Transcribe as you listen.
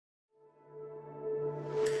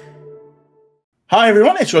Hi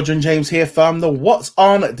everyone, it's Roger and James here from the What's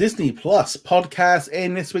on Disney Plus podcast.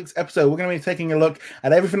 In this week's episode, we're going to be taking a look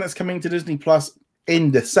at everything that's coming to Disney Plus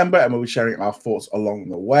in December, and we'll be sharing our thoughts along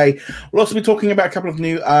the way. We'll also be talking about a couple of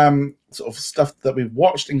new sort of stuff that we've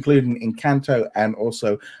watched, including Encanto and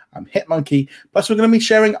also Hitmonkey. Plus, we're going to be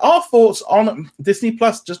sharing our thoughts on Disney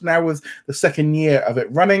Plus just now with the second year of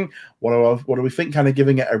it running. What do we think? Kind of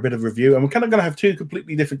giving it a bit of review, and we're kind of going to have two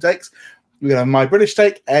completely different takes. We're going to have my British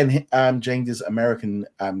take and James's American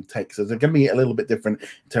take. So they're going to be a little bit different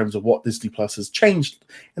in terms of what Disney Plus has changed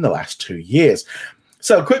in the last 2 years.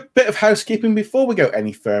 So a quick bit of housekeeping before we go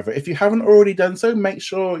any further. If you haven't already done so, make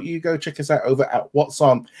sure you go check us out over at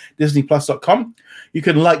whatsondisneyplus.com. You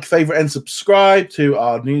can like, favorite, and subscribe to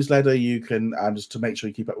our newsletter. You can, just to make sure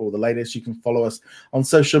you keep up with all the latest, you can follow us on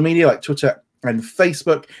social media like Twitter and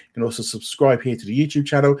Facebook. You can also subscribe here to the YouTube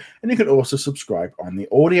channel, and you can also subscribe on the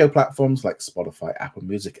audio platforms like Spotify, Apple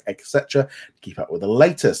Music, etc. to keep up with the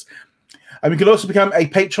latest. And you can also become a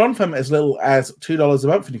patron from as little as $2 a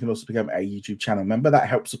month, and you can also become a YouTube channel member. That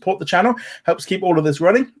helps support the channel, helps keep all of this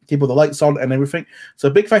running, keep all the lights on and everything. So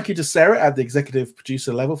a big thank you to Sarah at the executive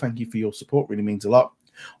producer level. Thank you for your support, really means a lot.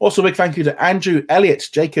 Also, a big thank you to Andrew, Elliot,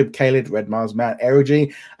 Jacob, Caleb, Red Mars, Matt,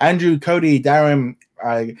 Erogy, Andrew, Cody, Darren,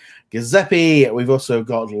 Giuseppe. We've also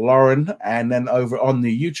got Lauren, and then over on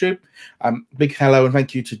the YouTube, big hello and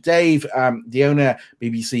thank you to Dave, Diona,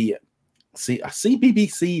 BBC,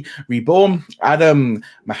 CBBC Reborn, Adam,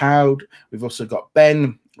 Mahoud. We've also got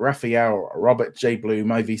Ben, Raphael, Robert, J Blue,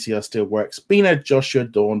 My VCR Still Works, Bina, Joshua,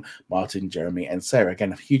 Dawn, Martin, Jeremy, and Sarah.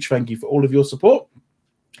 Again, a huge thank you for all of your support.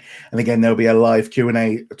 And again, there'll be a live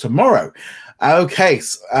Q&A tomorrow. Okay,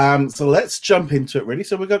 so let's jump into it, really.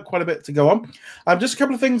 So we've got quite a bit to go on. Just a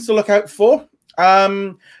couple of things to look out for.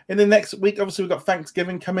 In the next week, obviously, we've got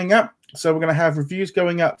Thanksgiving coming up. So we're going to have reviews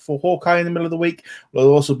going up for Hawkeye in the middle of the week.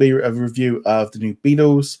 There'll also be a review of the new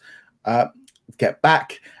Beatles, Get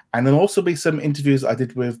Back. And there'll also be some interviews I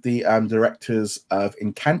did with the directors of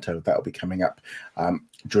Encanto. That'll be coming up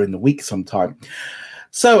during the week sometime.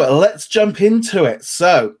 So let's jump into it.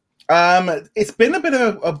 So it's been a bit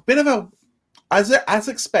of a as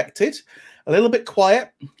expected, a little bit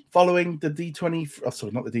quiet following the D20. Oh,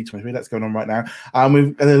 sorry, not the D23. That's going on right now.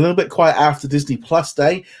 We've a little bit quiet after Disney Plus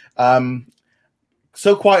Day.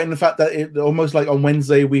 So quiet in the fact that it almost like on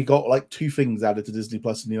Wednesday we got like 2 things added to Disney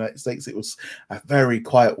Plus in the United States. It was a very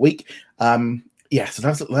quiet week. Yeah, so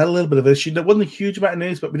that's a little bit of an issue. There wasn't a huge amount of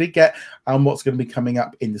news, but we did get what's going to be coming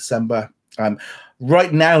up in December.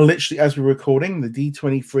 Right now, literally as we're recording, the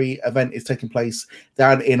D23 event is taking place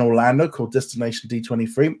down in Orlando called Destination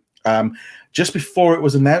D23. Just before it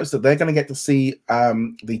was announced that they're going to get to see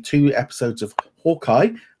the 2 episodes of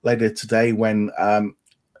Hawkeye later today when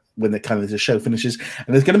the show finishes,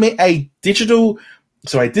 and there's going to be a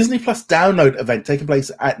Disney Plus download event taking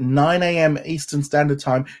place at 9 a.m. Eastern Standard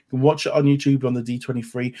Time. You can watch it on YouTube on the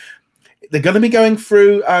D23. They're going to be going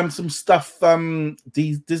through some stuff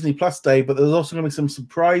Disney Plus Day, but there's also going to be some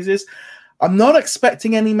surprises. I'm not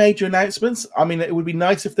expecting any major announcements. I mean, it would be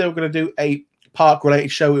nice if they were going to do a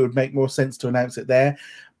park-related show. It would make more sense to announce it there.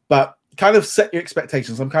 But kind of set your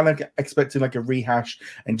expectations. I'm kind of expecting like a rehash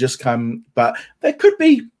and just come. But there could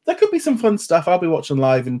be some fun stuff. I'll be watching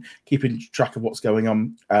live and keeping track of what's going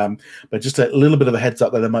on. But just a little bit of a heads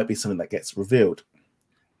up that there might be something that gets revealed.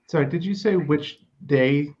 Sorry, did you say which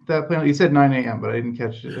day that plan? You said 9 a.m., but I didn't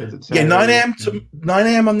catch it. Is it Saturday? Yeah, 9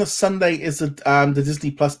 a.m. on the Sunday is the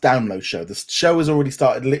Disney Plus download show. The show has already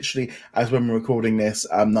started literally as when we're recording this,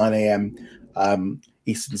 9 a.m.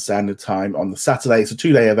 Eastern Standard Time on the Saturday. It's a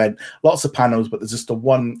 2-day event, lots of panels, but there's just a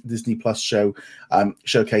one Disney Plus show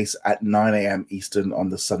showcase at 9 a.m. Eastern on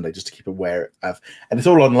the Sunday, just to keep aware of. And it's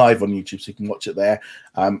all on live on YouTube, so you can watch it there,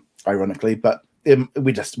 ironically. But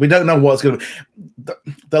we don't know what's going to.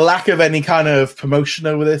 The lack of any kind of promotion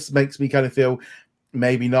over this makes me kind of feel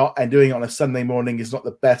maybe not. And doing it on a Sunday morning is not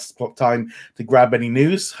the best time to grab any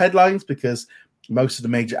news headlines because most of the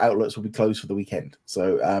major outlets will be closed for the weekend.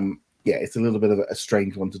 So yeah, it's a little bit of a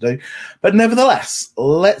strange one to do, but nevertheless,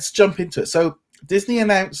 let's jump into it. So Disney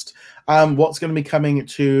announced what's going to be coming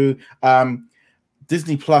to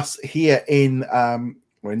Disney Plus here in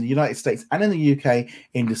the United States and in the UK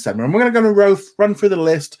in December. And we're going to run through the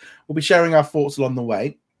list. We'll be sharing our thoughts along the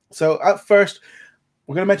way. So at first,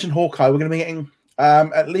 we're going to mention Hawkeye. We're going to be getting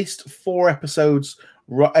at least 4 episodes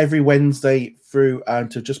every Wednesday through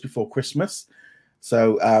to just before Christmas.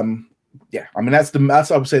 So yeah, I mean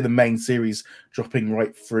that's I would say the main series dropping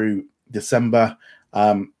right through December.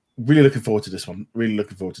 Really looking forward to this one.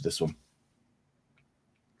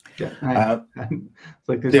 Yeah, it's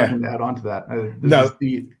like there's nothing to add on to that. This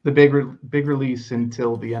is the big release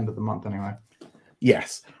until the end of the month anyway.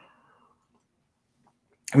 Yes.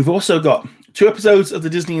 We've also got 2 episodes of the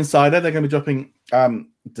Disney Insider. They're going to be dropping,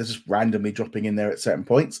 they're just randomly dropping in there at certain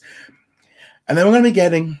points. And then we're going to be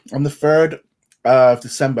getting, on the 3rd of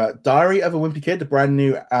December, Diary of a Wimpy Kid, the brand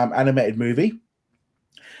new animated movie.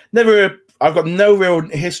 I've got no real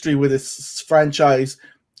history with this franchise,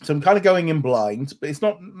 so I'm kind of going in blind, but it's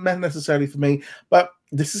not necessarily for me. But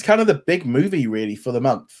this is kind of the big movie, really, for the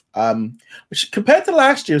month, which compared to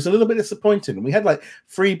last year is a little bit disappointing. We had like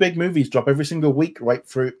 3 big movies drop every single week right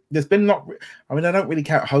through. There's been I don't really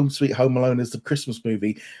count Home Sweet Home Alone as the Christmas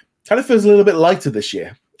movie. Kind of feels a little bit lighter this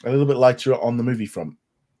year, a little bit lighter on the movie front.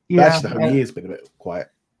 Yeah, actually, the whole year's been a bit quiet.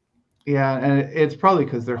 Yeah, and it's probably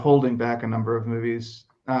because they're holding back a number of movies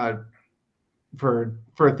for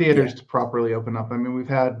theaters to properly open up. I mean, we've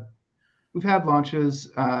had launches,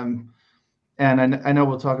 and I know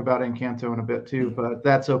we'll talk about Encanto in a bit too, but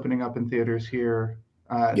that's opening up in theaters here.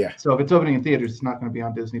 So if it's opening in theaters, it's not going to be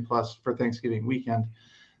on Disney Plus for Thanksgiving weekend.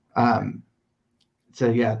 The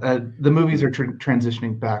movies are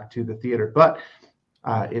transitioning back to the theater. But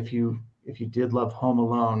if you did love Home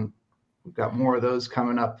Alone, we've got more of those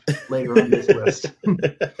coming up later on this list.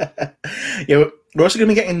 Yeah, we're also going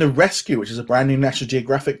to be getting The Rescue, which is a brand new National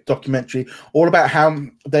Geographic documentary all about how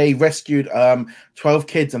they rescued 12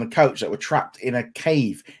 kids and a coach that were trapped in a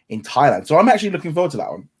cave in Thailand. So I'm actually looking forward to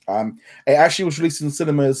that one. It actually was released in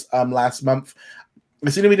cinemas last month.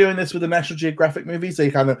 They're going to be doing this with the National Geographic movies.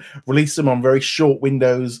 They kind of release them on very short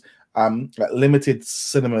windows, like limited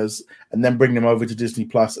cinemas, and then bring them over to Disney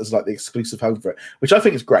Plus as like the exclusive home for it, which I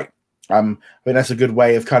think is great. I think that's a good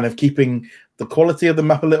way of kind of keeping the quality of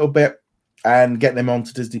them up a little bit and getting them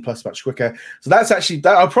onto Disney Plus much quicker. So that's actually,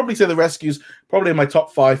 I'll probably say The Rescue's probably in my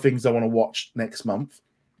top 5 things I want to watch next month.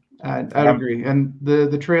 I agree. And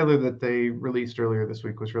the trailer that they released earlier this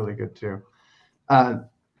week was really good too.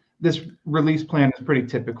 This release plan is pretty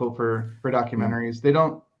typical for documentaries. They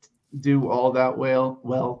don't do all that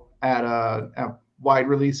well at wide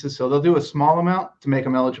releases. So they'll do a small amount to make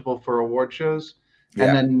them eligible for award shows.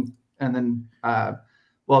 And then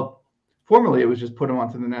formerly it was just put them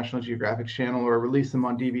onto the National Geographic channel or release them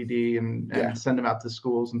on DVD and send them out to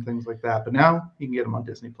schools and things like that. But now you can get them on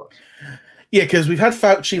Disney Plus. Yeah, because we've had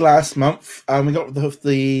Fauci last month. We got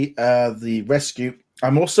the Rescue.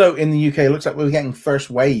 I'm also in the UK. It looks like we're getting First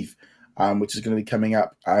Wave, which is going to be coming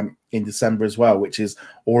up in December as well, which is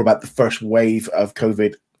all about the first wave of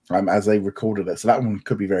COVID as they recorded it. So that one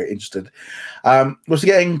could be very interesting. We're also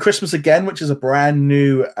getting Christmas Again, which is a brand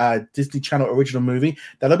new Disney Channel original movie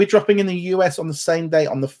that'll be dropping in the US on the same day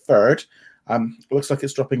on the 3rd. It looks like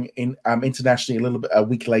it's dropping in internationally a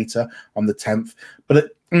week later on the 10th. But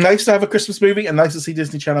nice to have a Christmas movie and nice to see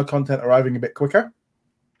Disney Channel content arriving a bit quicker.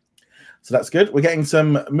 So that's good. We're getting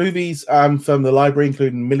some movies from the library,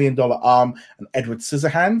 including $1 Million Arm and Edward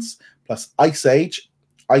Scissorhands, plus Ice Age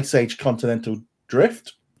Continental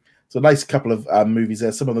Drift. So a nice couple of movies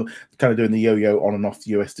there. Some of them kind of doing the yo-yo on and off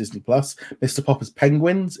US Disney Plus. Mr. Popper's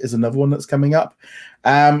Penguins is another one that's coming up.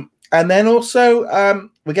 And then also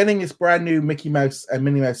we're getting this brand new Mickey Mouse and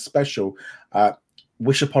Minnie Mouse special,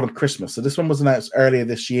 Wish Upon a Christmas. So this one was announced earlier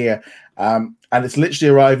this year. And it's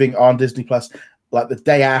literally arriving on Disney Plus like the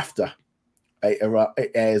day after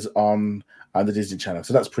it airs on the Disney Channel.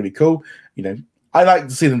 So that's pretty cool. You know, I like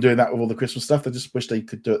to see them doing that with all the Christmas stuff. I just wish they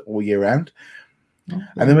could do it all year round.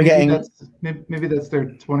 And then we're getting maybe that's their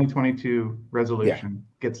 2022 resolution.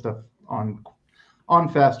 Get stuff on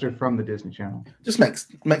faster from the Disney Channel. Just makes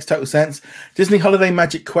total sense. Disney Holiday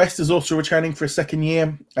Magic Quest is also returning for a second year,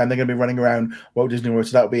 and they're going to be running around Walt Disney World.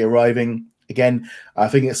 So that'll be arriving again. I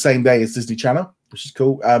think it's the same day as Disney Channel, which is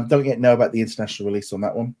cool. Don't yet know about the international release on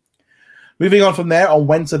that one. Moving on from there, on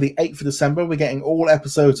Wednesday, the 8th of December, we're getting all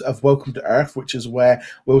episodes of Welcome to Earth, which is where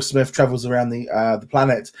Will Smith travels around the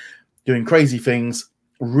planet doing crazy things.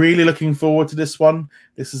 Really looking forward to this one.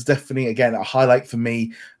 This is definitely, again, a highlight for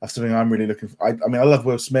me of something I'm really looking for. I mean, I love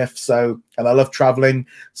Will Smith, and I love traveling.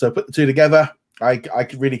 So put the two together,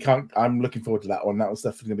 I'm looking forward to that one. That was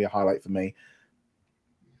definitely going to be a highlight for me.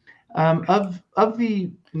 Of the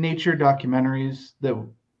nature documentaries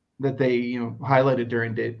that they highlighted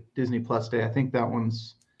during Disney Plus Day, I think that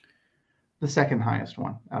one's the second highest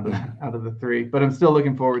one out of the 3. But I'm still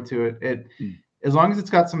looking forward to it. As long as it's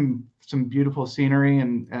got some beautiful scenery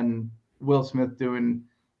and Will Smith doing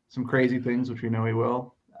some crazy things, which we know he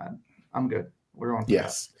will, I'm good. We're on.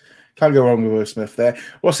 Yes. Can't go wrong with Will Smith there.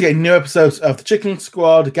 We're also getting new episodes of The Chicken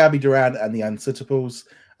Squad, Gabby Duran and the Unsittables,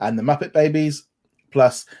 and The Muppet Babies,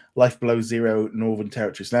 plus Life Below Zero Northern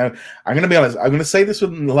Territories. Now, I'm going to be honest. I'm going to say this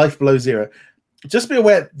with Life Below Zero. Just be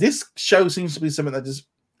aware, this show seems to be something that just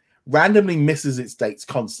randomly misses its dates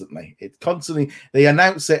constantly. It constantly, they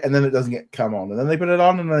announce it and then it doesn't come on, and then they put it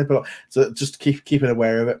on and then they put it on. So just keep it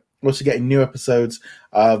aware of it. We're also getting new episodes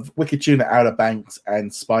of Wicked Tuna, Outer Banks,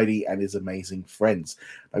 and Spidey and His Amazing Friends.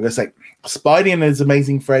 I'm going to say, Spidey and His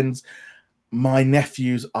Amazing Friends, my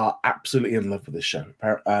nephews are absolutely in love with this show.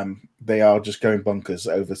 They are just going bonkers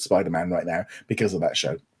over Spider-Man right now because of that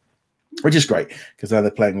show, which is great because now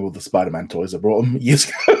they're playing with all the Spider-Man toys I brought them years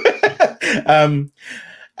ago.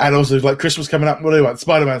 And also, like, Christmas coming up, what do you want?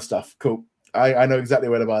 Spider-Man stuff. Cool. I know exactly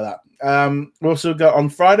where to buy that. We also got on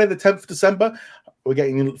Friday, the 10th of December, we're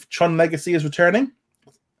getting Tron Legacy is returning.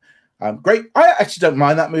 Great. I actually don't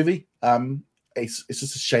mind that movie. It's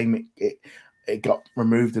just a shame it got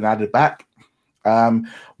removed and added back.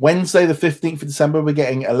 Wednesday, the 15th of December, we're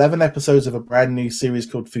getting 11 episodes of a brand new series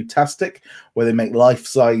called Foodtastic, where they make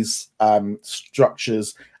life-size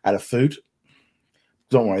structures out of food.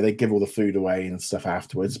 Don't worry, they give all the food away and stuff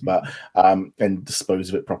afterwards, but and dispose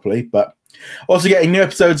of it properly. But also getting new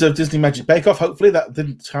episodes of Disney Magic Bake Off. Hopefully that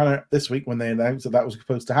didn't turn out this week when they announced that was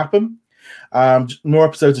supposed to happen. More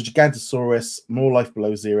episodes of Gigantosaurus, more Life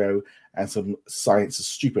Below Zero, and some Science is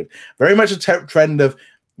Stupid. Very much a trend of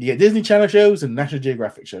you get Disney Channel shows and National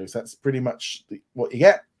Geographic shows. That's pretty much what you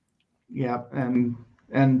get. Yeah, and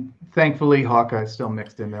thankfully Hawkeye's still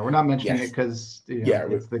mixed in there. We're not mentioning it because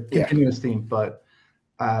it's the continuous theme, but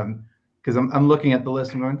because I'm looking at the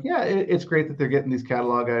list and going, it's great that they're getting these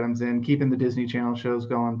catalog items in, keeping the Disney Channel shows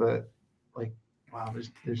going, but like, wow,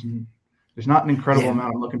 there's not an incredible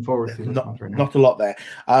amount I'm looking forward to. Not a lot there.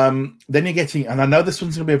 Then you're getting, and I know this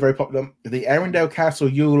one's going to be very popular, the Arendelle Castle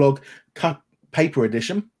Yule Log cut paper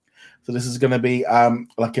edition. So this is going to be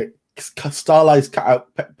like a stylized cut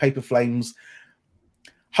out paper flames.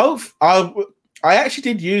 I actually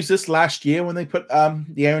did use this last year when they put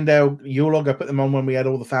the Arendelle Yule Log. I put them on when we had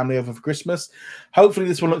all the family over for Christmas. Hopefully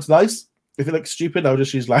this one looks nice. If it looks stupid, I'll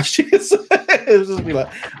just use last year's. It'll just be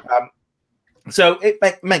like, so it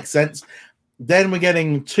makes sense. Then we're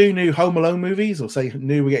getting 2 new Home Alone movies, or say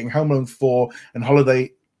new, we're getting Home Alone 4 and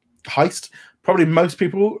Holiday Heist. Probably most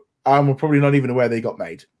people were probably not even aware they got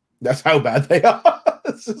made. That's how bad they are.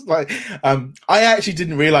 It's just like, I actually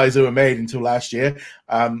didn't realize they were made until last year.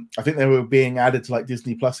 I think they were being added to like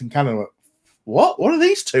Disney Plus in Canada. What are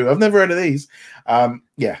these 2? I've never heard of these. I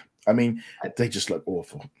mean, they just look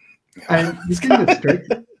awful. And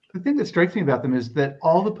the thing that strikes me about them is that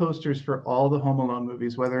all the posters for all the Home Alone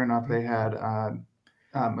movies, whether or not they had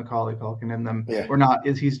Macaulay Culkin in them or not,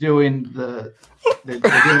 is he's doing that.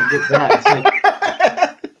 It's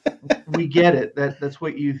like, we get it. That's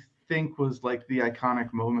what you think was like the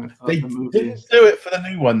iconic moment of the movie. They didn't do it for the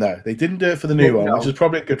new one, though. They didn't do it for the new one, which is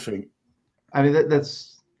probably a good thing. I mean,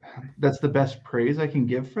 that's the best praise I can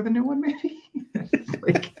give for the new one, maybe.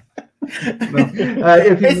 Like,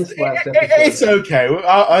 if you missed last episode, it's okay.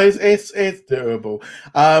 It's doable.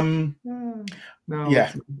 No.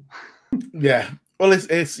 Yeah. Well,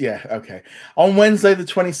 it's okay. On Wednesday, the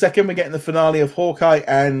 22nd, we're getting the finale of Hawkeye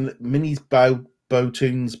and Minnie's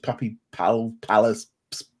Bowtoon's Puppy Palace.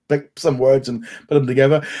 Pick some words and put them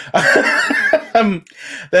together.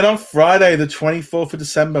 Then on Friday, the 24th of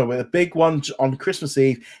December, with a big one on Christmas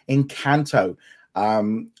Eve, Encanto.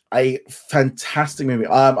 A fantastic movie.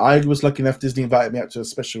 I was lucky enough, Disney invited me out to a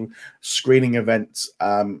special screening event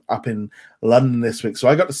up in London this week. So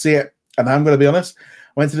I got to see it, and I'm going to be honest, I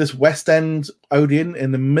went to this West End Odeon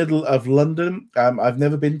in the middle of London. I've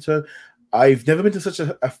never been to such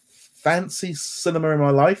a fancy cinema in my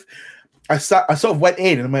life. I sort of went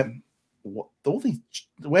in and went, what, all these,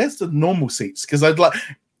 where's the normal seats? Because I'd like,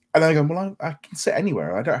 and I go, well, I can sit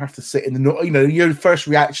anywhere. I don't have to sit in the, your first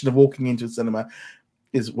reaction of walking into a cinema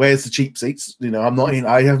is, where's the cheap seats?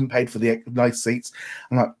 I haven't paid for the nice seats.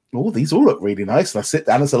 I'm like, oh, these all look really nice. And I sit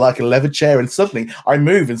down, it's like a leather chair, and suddenly I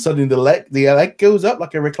move, and suddenly the leg goes up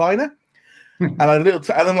like a recliner. And I'm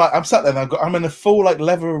like, I'm sat there, and I'm in a full like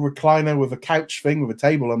leather recliner with a couch thing with a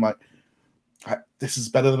table. I'm like, this is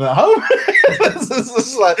better than at home. This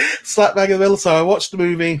is like slap bang in the middle. So I watched the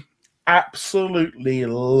movie, absolutely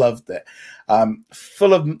loved it.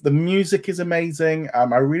 Full of, the music is amazing. I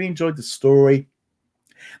really enjoyed the story.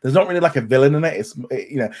 There's not really like a villain in it.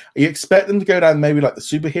 You expect them to go down maybe like the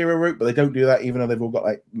superhero route, but they don't do that, even though they've all got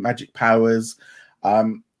like magic powers.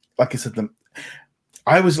 Like I said,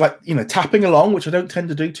 I was like, tapping along, which I don't tend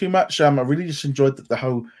to do too much. I really just enjoyed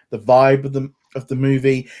the vibe of the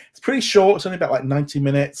movie. It's pretty short. It's only about like 90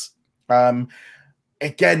 minutes.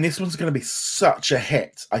 Again, this one's going to be such a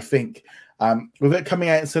hit, I think. With it coming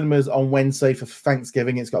out in cinemas on Wednesday for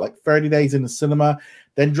Thanksgiving, it's got like 30 days in the cinema,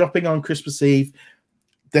 then dropping on Christmas Eve.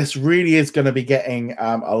 this really is going to be getting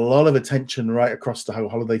a lot of attention right across the whole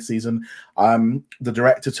holiday season. The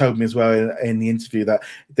director told me as well in the interview that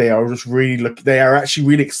they are just they are actually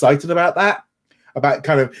really excited about that, about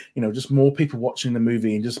kind of, just more people watching the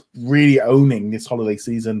movie and just really owning this holiday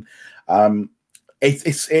season.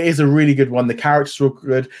 It is a really good one. The characters are all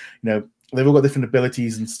good. They've all got different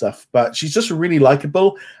abilities and stuff, but she's just really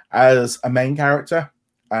likable as a main character.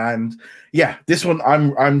 And yeah, this one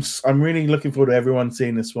I'm really looking forward to everyone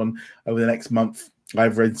seeing this one over the next month,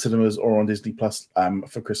 either in cinemas or on Disney Plus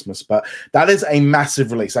for Christmas. But that is a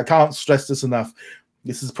massive release. I can't stress this enough.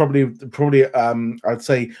 This is probably I'd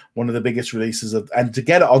say one of the biggest releases and to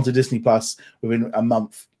get it onto Disney Plus within a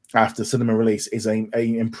month after cinema release is a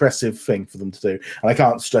impressive thing for them to do. And I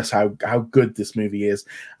can't stress how good this movie is.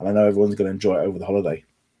 And I know everyone's going to enjoy it over the holiday.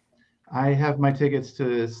 I have my tickets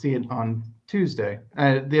to see it on Tuesday.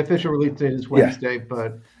 The official release date is Wednesday,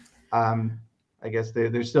 but I guess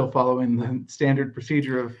they're still following the standard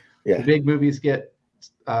procedure of the big movies get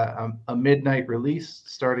a midnight release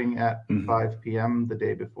starting at 5 p.m. the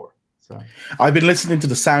day before. So I've been listening to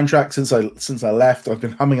the soundtrack since I left. I've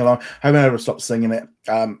been humming along. I haven't ever stopped singing it.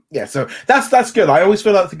 So that's good. I always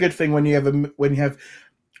feel like it's a good thing when you have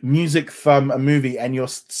music from a movie and you're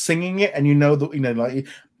singing it, and like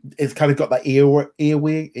it's kind of got that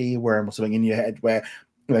earworm or something in your head where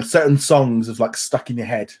certain songs have like stuck in your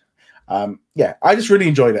head. I just really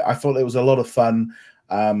enjoyed it. I thought it was a lot of fun.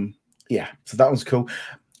 So that was cool.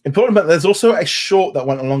 Important, but there's also a short that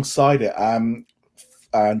went alongside it.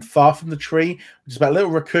 And Far From the Tree, which is about a little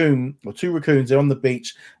raccoon or two raccoons. They're on the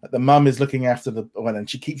beach. The mum is looking after the one, and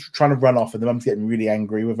she keeps trying to run off, and the mum's getting really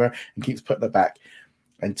angry with her and keeps putting her back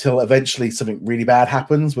until eventually something really bad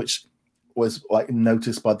happens, which was like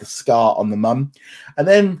noticed by the scar on the mum. And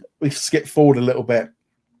then we skip forward a little bit,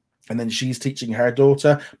 and then she's teaching her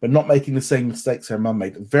daughter, but not making the same mistakes her mum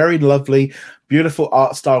made. Very lovely, beautiful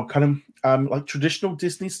art style, kind of like traditional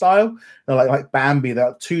Disney style, like Bambi,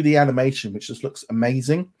 that 2D animation, which just looks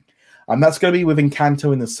amazing. That's going to be with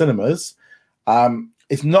Encanto in the cinemas.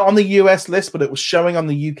 It's not on the US list, but it was showing on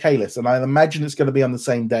the UK list, and I imagine it's going to be on the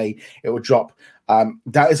same day it will drop.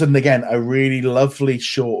 That is, again, a really lovely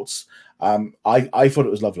short. I thought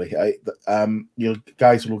it was lovely.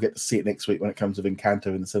 Guys will get to see it next week when it comes to Encanto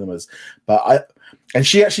in the cinemas. And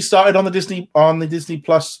she actually started on the Disney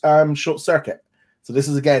Plus short circuit. So this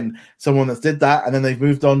is again someone that did that, and then they've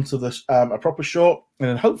moved on to a proper short, and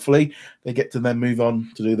then hopefully they get to then move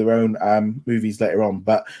on to do their own movies later on.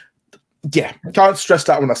 But yeah, can't stress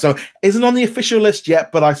that one enough. So isn't on the official list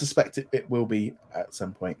yet, but I suspect it will be at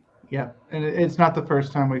some point. Yeah, and it's not the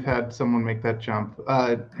first time we've had someone make that jump.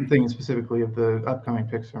 I'm thinking specifically of the upcoming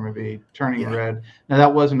Pixar movie, Turning Red. Now,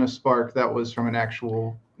 that wasn't a spark. That was from an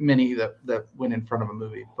actual mini that went in front of a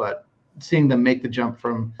movie. But seeing them make the jump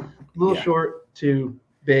from little short to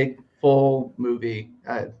big, full movie,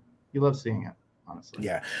 you love seeing it, honestly.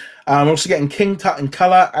 Yeah. We're also getting King Tut in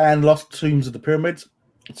Color and Lost Tombs of the Pyramids.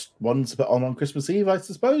 One's put on Christmas Eve, I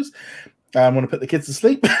suppose. I want to put the kids to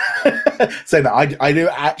sleep. So no, I do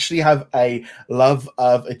actually have a love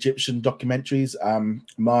of Egyptian documentaries.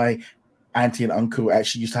 My auntie and uncle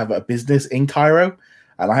actually used to have a business in Cairo,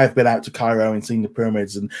 and I have been out to Cairo and seen the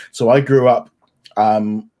pyramids. And so I grew up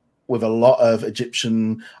with a lot of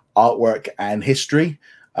Egyptian artwork and history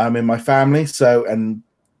in my family. So, and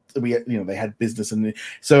we, they had business, and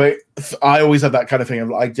so I always have that kind of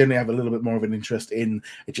thing. I generally have a little bit more of an interest in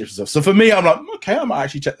Egyptian stuff. So for me, I'm like, okay, I might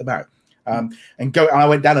actually check them out. And I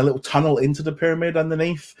went down a little tunnel into the pyramid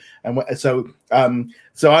underneath, and I'll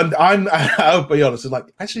be honest, it's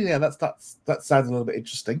like, actually, yeah, that sounds a little bit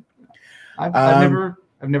interesting.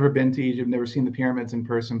 I've never been to Egypt, never seen the pyramids in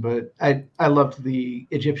person, but I loved the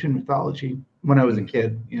Egyptian mythology when I was a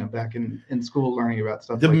kid, back in school learning about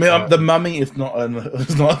stuff. The Mummy is not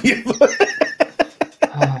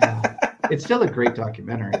it's still a great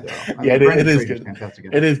documentary, though. It is good. Fantastic.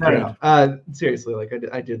 It is good. Seriously, like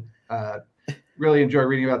I did really enjoy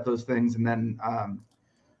reading about those things, and then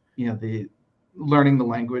the learning the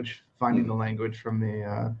language, finding the language from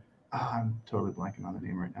the. I'm totally blanking on the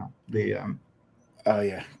name right now.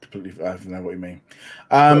 Completely. I don't know what you mean.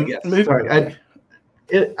 Sorry.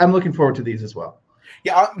 I'm looking forward to these as well.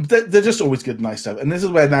 Yeah, they're just always good, nice stuff. And this is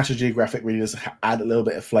where National Geographic really does add a little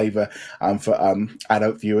bit of flavor for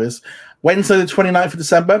adult viewers. Wednesday, the 29th of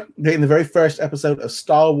December, getting the very first episode of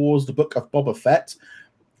Star Wars: The Book of Boba Fett.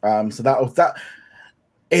 So that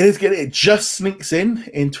it is good. It just sneaks in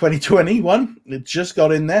 2021. It just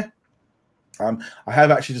got in there. I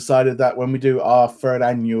have actually decided that when we do our third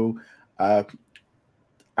annual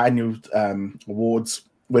awards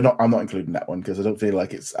I'm not including that one because I don't feel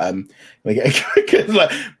like it's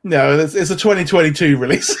like no, it's a 2022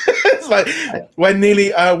 release. It's like when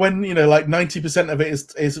nearly when like 90% of it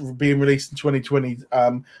is being released in 2022.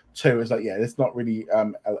 It's like it's not really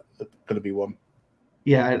going to be one.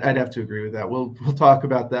 Yeah, I'd have to agree with that. We'll talk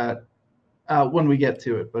about that when we get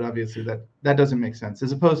to it, but obviously that doesn't make sense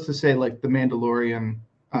as opposed to say like The Mandalorian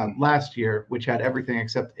last year, which had everything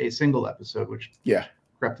except a single episode, which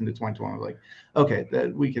crept into 2021. Like, okay,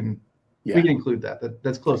 that we can include that.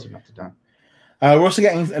 That's close enough to done. We're also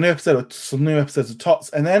getting some new episodes of TOTS,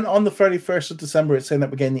 and then on the 31st of December, it's saying that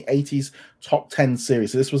we're getting the 80s Top 10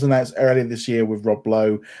 series. So this was announced earlier this year with Rob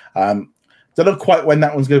Lowe. Don't know quite when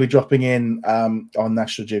that one's going to be dropping in on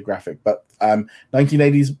National Geographic, but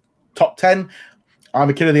 1980s Top 10. I'm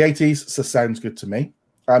a kid of the 80s, so sounds good to me.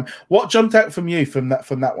 What jumped out from you from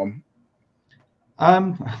that one? I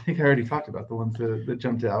think I already talked about the ones that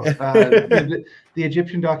jumped out. The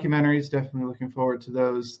Egyptian documentaries, definitely looking forward to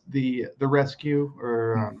those. The Rescue,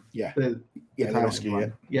 or the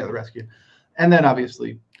Rescue, the Rescue, and then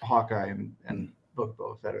obviously Hawkeye and Book of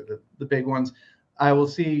Boba Fett are the big ones. I will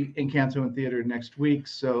see Encanto in theater next week,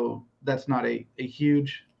 so that's not a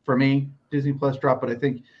huge, for me, Disney Plus drop, but I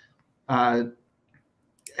think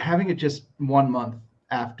having it just 1 month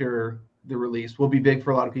after the release will be big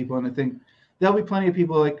for a lot of people, and I think there'll be plenty of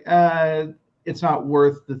people like, it's not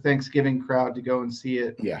worth the Thanksgiving crowd to go and see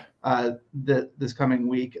it this coming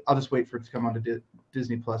week. I'll just wait for it to come onto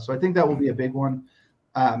Disney Plus. So I think that will be a big one.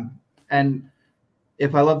 And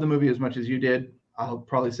if I love the movie as much as you did, I'll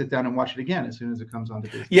probably sit down and watch it again as soon as it comes onto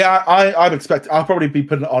Disney. Yeah, I'd expect I'll probably be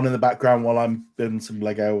putting it on in the background while I'm doing some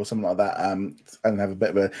Lego or something like that, and have a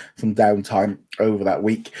bit of some downtime over that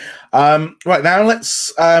week. Right now,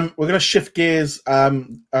 let's we're going to shift gears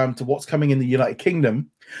to what's coming in the United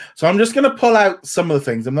Kingdom. So I'm just going to pull out some of the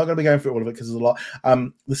things. I'm not going to be going through all of it because there's a lot.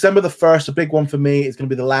 December the 1st, a big one for me is going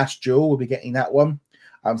to be The Last Duel. We'll be getting that one.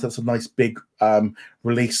 So that's a nice big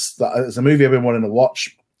release. It's a movie I've been wanting to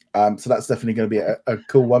watch. So that's definitely going to be a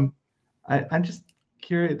cool one. I'm just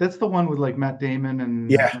curious. That's the one with like Matt Damon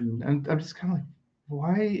and I'm just kind of like,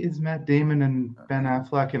 why is Matt Damon and Ben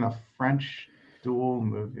Affleck in a French duel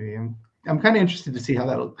movie? I'm kind of interested to see how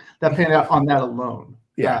that panned out on that alone.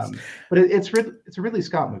 Yeah, but it's a Ridley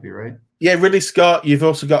Scott movie, right? Yeah, Ridley Scott. You've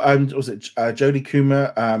also got Jodie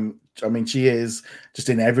Comer. I mean, she is just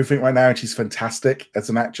in everything right now, and she's fantastic as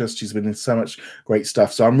an actress. She's been in so much great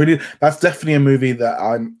stuff. So that's definitely a movie that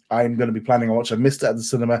I'm going to be planning on watching. I missed it at the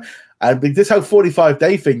cinema, and this whole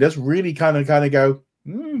 45-day thing does really kind of go.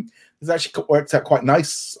 It's actually worked out quite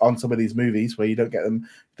nice on some of these movies where you don't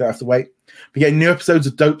have to wait. We're getting new episodes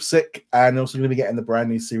of Dope Sick, and also going to be getting the brand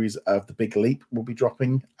new series of The Big Leap will be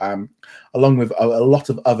dropping, along with a lot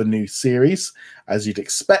of other new series, as you'd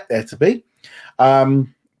expect there to be.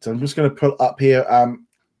 So I'm just going to put up here.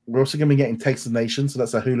 We're also going to be getting Taste of Nations, so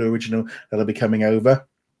that's a Hulu original that'll be coming over.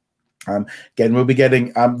 Again, we'll be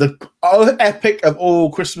getting the epic of all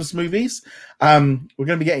Christmas movies. We're going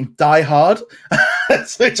to be getting Die Hard,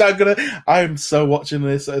 which I'm so watching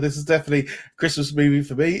this. So this is definitely a Christmas movie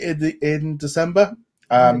for me in December.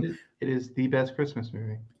 It is the best Christmas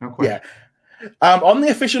movie, no question. Yeah. On the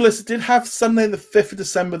official list, it did have Sunday the 5th of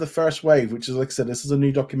December, The First Wave, which is, like I said, this is a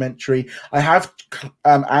new documentary. I have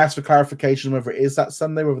asked for clarification whether it is that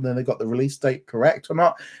Sunday, whether they got the release date correct or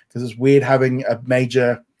not, because it's weird having a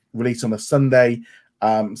major release on a Sunday.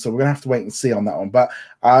 So we're going to have to wait and see on that one. But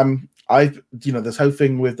this whole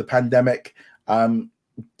thing with the pandemic, that'll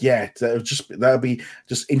be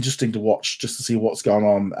just interesting to watch, just to see what's going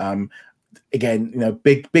on. Again,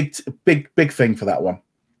 big thing for that one.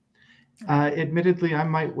 Admittedly, I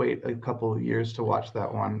might wait a couple of years to watch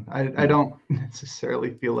that one. I don't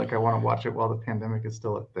necessarily feel like I want to watch it while the pandemic is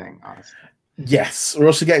still a thing, honestly. Yes, we're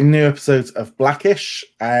also getting new episodes of Blackish,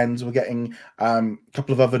 and we're getting a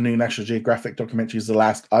couple of other new National Geographic documentaries, The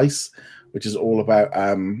Last Ice, which is all about,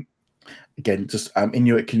 again, just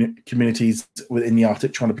Inuit communities within the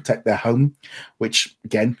Arctic trying to protect their home, which,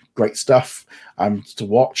 again, great stuff to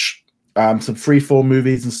watch. Some freeform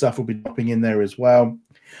movies and stuff will be dropping in there as well.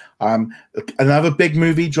 Another big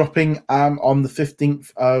movie dropping on the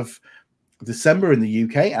 15th of December in the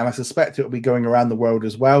UK, and I suspect it will be going around the world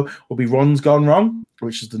as well, will be Ron's Gone Wrong,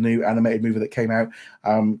 which is the new animated movie that came out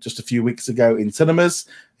just a few weeks ago in cinemas.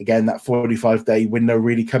 Again, that 45-day window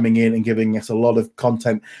really coming in and giving us a lot of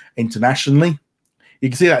content internationally. You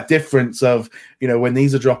can see that difference of, when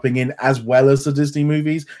these are dropping in as well as the Disney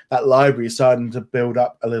movies, that library is starting to build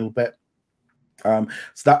up a little bit. So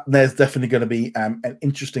that there's definitely going to be an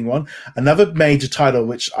interesting one. Another major title,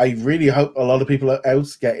 which I really hope a lot of people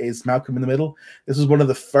else get, is Malcolm in the Middle. This was one of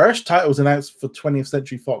the first titles announced for 20th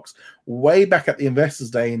Century Fox way back at the Investors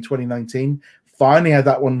Day in 2019. Finally had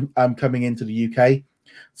that one coming into the UK.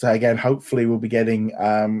 So again, hopefully we'll be getting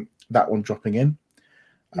that one dropping in.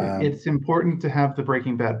 It's important to have the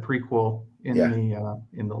Breaking Bad prequel in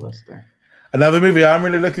the list there. Another movie I'm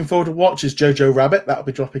really looking forward to watch is Jojo Rabbit. That'll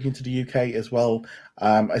be dropping into the UK as well.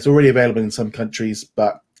 It's already available in some countries,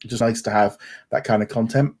 but just nice to have that kind of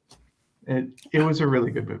content. It was a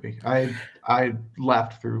really good movie. I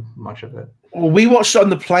laughed through much of it. Well, we watched it on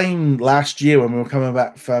the plane last year when we were coming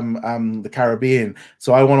back from the Caribbean.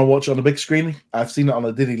 So I want to watch it on the big screen. I've seen it on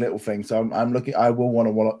a Diddy Little thing, so I'm looking. I will want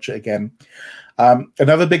to watch it again.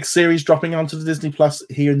 Another big series dropping onto the Disney Plus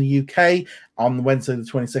here in the UK on Wednesday, the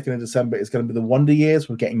 22nd of December, is going to be The Wonder Years.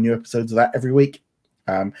 We're getting new episodes of that every week.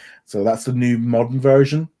 So that's the new modern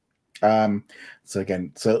version. So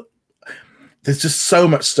there's just so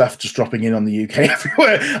much stuff just dropping in on the UK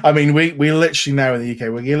everywhere. I mean, we literally now in the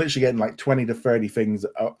UK, we're literally getting like 20 to 30 things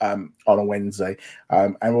on a Wednesday.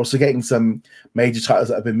 And we're also getting some major titles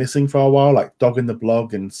that have been missing for a while, like Dog in the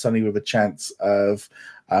Blog and Sunny with a Chance of...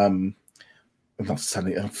 not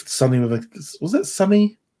Sunny. Sunny with a... Was it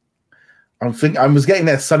Sunny? I was getting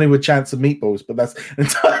there, Sunny with Chance of Meatballs, but that's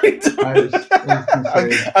entirely different.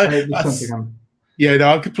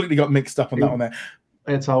 I completely got mixed up on that one there.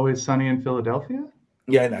 It's Always Sunny in Philadelphia?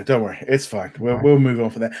 Yeah, no, don't worry. It's fine. We'll move on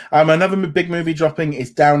from there. Another big movie dropping is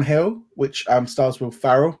Downhill, which stars Will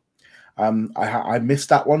Ferrell. I missed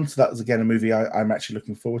that one, so that was, again, a movie I'm actually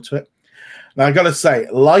looking forward to it. Now, I got to say,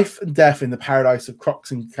 Life and Death in the Paradise of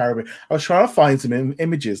Crocs in the Caribbean. I was trying to find some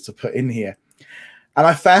images to put in here. And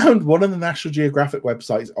I found one of the National Geographic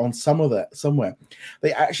websites on somewhere.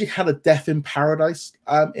 They actually had a Death in Paradise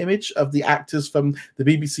image of the actors from the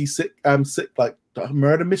BBC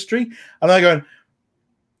murder mystery. And I'm going,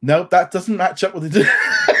 no, that doesn't match up with the...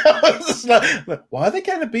 I was just like, why are they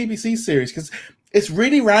getting a BBC series? Because it's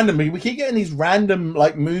really random. We keep getting these random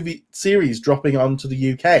movie series dropping onto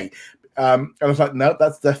the UK. And I was like, no,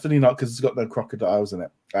 that's definitely not, because it's got no crocodiles in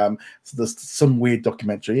it. So there's some weird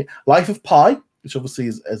documentary. Life of Pi, which obviously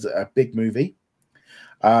is a big movie.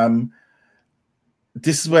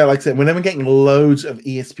 This is where, like I said, we're never getting loads of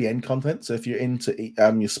ESPN content. So if you're into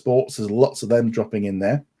your sports, there's lots of them dropping in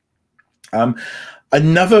there.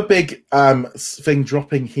 Another big thing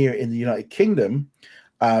dropping here in the United Kingdom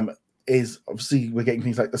is, obviously, we're getting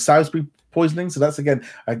things like the Salisbury poisoning. So that's, again,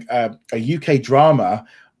 a UK drama,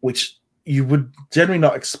 which you would generally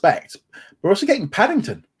not expect. We're also getting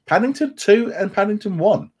Paddington 2 and Paddington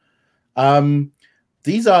 1.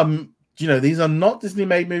 These are not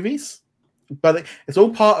Disney-made movies, but it's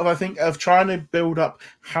all part of, I think, of trying to build up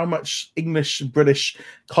how much English and British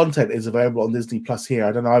content is available on Disney Plus here.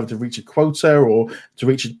 I don't know, either to reach a quota or to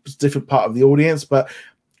reach a different part of the audience, but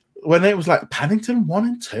when it was like Paddington 1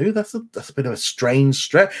 and 2, that's a bit of a strange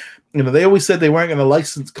stretch. They always said they weren't going to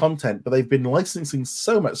license content, but they've been licensing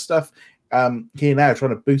so much stuff here now,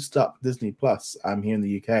 trying to boost up Disney Plus here in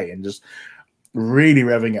the UK and just really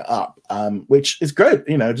revving it up, which is great.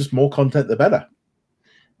 Just more content, the better.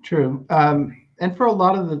 True. And for a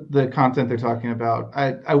lot of the content they're talking about,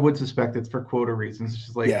 I would suspect it's for quota reasons. It's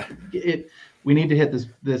just like, we need to hit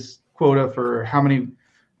this quota for how many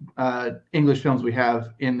English films we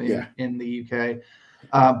have in the UK.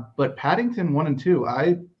 But Paddington 1 and 2,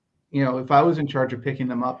 if I was in charge of picking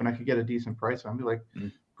them up and I could get a decent price, I'd be like,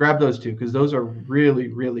 grab those two, because those are really,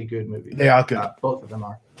 really good movies. They are good. Both of them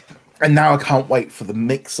are. And now I can't wait for the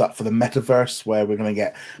mix-up for the metaverse, where we're going to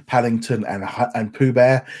get Paddington and Pooh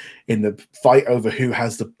Bear in the fight over who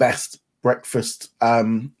has the best breakfast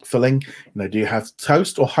filling. Do you have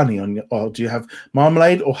toast or honey or do you have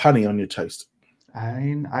marmalade or honey on your toast?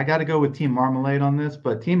 I got to go with Team Marmalade on this,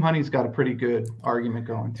 but Team Honey's got a pretty good argument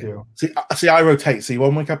going too. See, I rotate. See,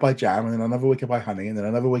 one week I buy jam, and then another week I buy honey, and then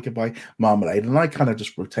another week I buy marmalade, and I kind of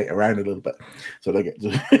just rotate around a little bit. So they get,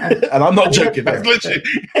 and I'm not joking. That's literally.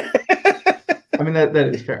 I mean, that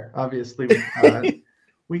is fair. Obviously,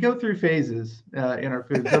 we go through phases in our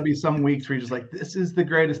food. There'll be some weeks where you're just like, this is the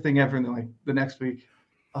greatest thing ever, and then like the next week,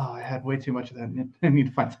 oh, I had way too much of that, and I need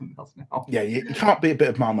to find something else now. Yeah, you can't beat a bit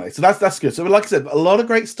of marmalade. So that's good. So like I said, a lot of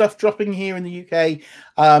great stuff dropping here in the UK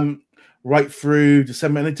right through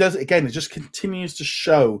December. And it just continues to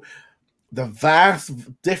show the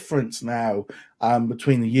vast difference now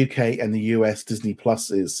between the UK and the US Disney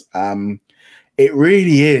Pluses. It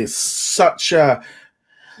really is such a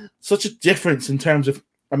difference in terms of,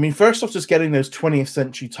 I mean, first off, just getting those 20th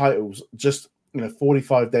century titles just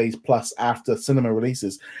 45 days plus after cinema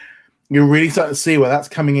releases. you're really starting to see where that's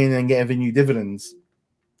coming in and getting new dividends.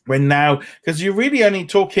 When now, because you're really only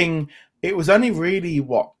talking, it was only really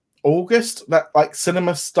August that like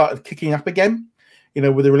cinema started kicking up again. You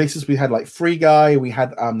know, with the releases, we had like Free Guy, we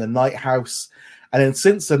had The Night House, and then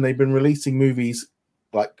since then they've been releasing movies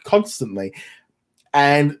like constantly.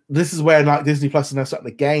 And this is where like Disney Plus is now starting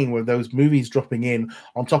to gain with those movies dropping in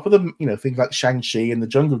on top of them, you know, things like Shang-Chi and The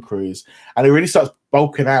Jungle Cruise, and it really starts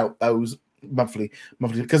bulking out those monthly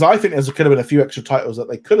because I think there could have been a few extra titles that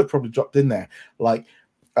they could have probably dropped in there, like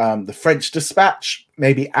The French Dispatch,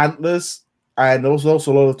 maybe Antlers, and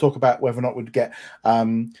also a lot of talk about whether or not we'd get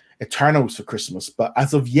Eternals for Christmas. But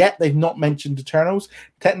as of yet, they've not mentioned Eternals.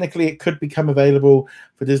 Technically, it could become available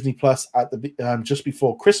for Disney Plus at the just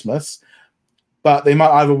before Christmas, but they might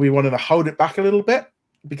either be wanting to hold it back a little bit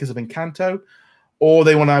because of Encanto, or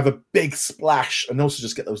they want to have a big splash and also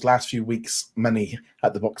just get those last few weeks' money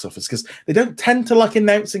at the box office, because they don't tend to like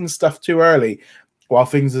announcing stuff too early while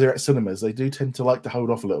things are at cinemas. They do tend to like to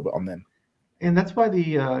hold off a little bit on them. And that's why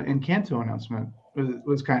the Encanto announcement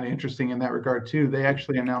was kind of interesting in that regard too. They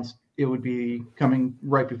actually announced it would be coming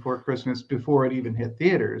right before Christmas, before it even hit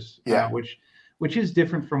theaters, which is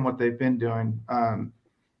different from what they've been doing.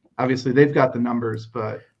 Obviously, they've got the numbers,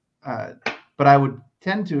 but I would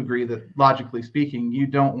tend to agree that logically speaking, you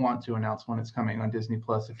don't want to announce when it's coming on Disney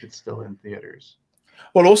Plus if it's still in theaters.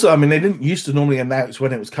 Well, also, I mean, they didn't used to normally announce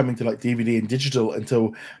when it was coming to like DVD and digital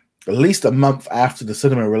until at least a month after the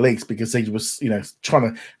cinema release, because they was, you know,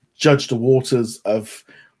 trying to judge the waters of,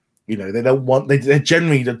 you know, they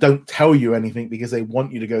generally don't tell you anything because they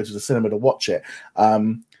want you to go to the cinema to watch it.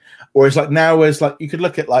 Whereas like now, it's like you could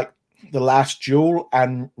look at like The Last Duel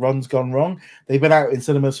and Ron's Gone Wrong. They've been out in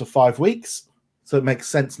cinemas for 5 weeks. So it makes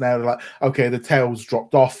sense now. Like, okay, the tail's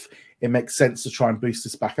dropped off. It makes sense to try and boost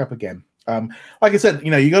this back up again. Like I said,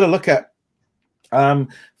 you know, you got to look at,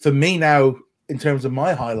 for me now, in terms of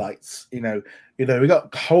my highlights, you know, we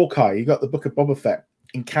got Hawkeye, you got the Book of Boba Fett,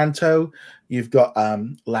 Encanto, you've got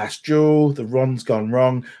Last Duel, The Ron's Gone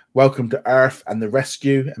Wrong, Welcome to Earth, and The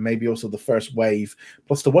Rescue, and maybe also The First Wave,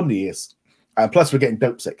 plus The Wonder Years. Plus, we're getting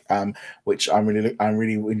Dope Sick, which I'm really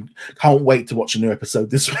can't wait to watch a new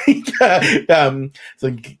episode this week,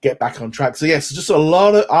 so get back on track. So yes, just a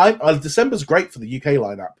lot of. December's great for the UK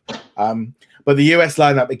lineup, but the US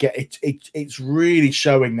lineup again, it's really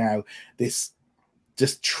showing now this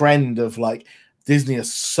just trend of like Disney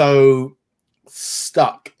is so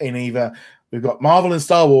stuck in either we've got Marvel and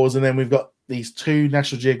Star Wars, and then we've got these 2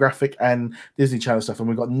 National Geographic and Disney Channel stuff, and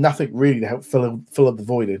we've got nothing really to help fill up the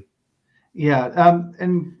void in. Yeah,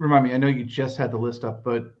 and remind me, I know you just had the list up,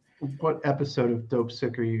 but what episode of Dope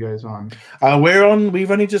Sick are you guys on?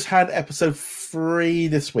 We've only just had episode 3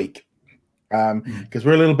 this week, because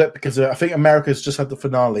we're a little bit, because I think America's just had the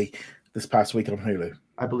finale this past week on Hulu.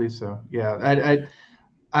 I believe so. Yeah,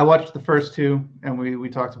 I watched the first 2, and we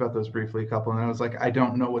talked about those briefly, a couple, and I was like, I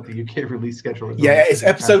don't know what the UK release schedule is. Yeah, it's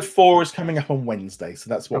episode 4 is coming up on Wednesday, so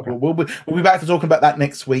that's what we'll be back to talking about that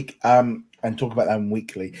next week, and talk about them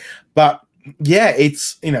weekly. But yeah,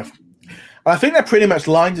 it's, you know, I think that pretty much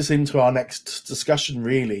lines us into our next discussion,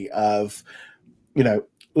 really, of, you know,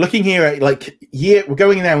 looking here at like we're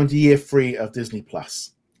going now into year 3 of Disney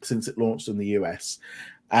Plus since it launched in the US,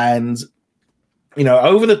 and you know,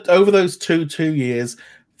 over those two years,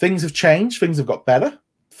 things have changed, things have got better.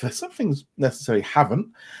 For some things necessarily haven't,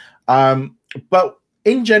 but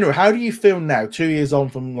in general, how do you feel now, 2 years on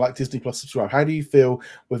from like Disney Plus subscribe? How do you feel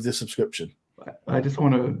with this subscription? I just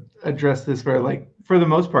want to address this for the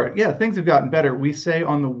most part. Yeah, things have gotten better. We say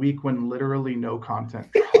on the week when literally no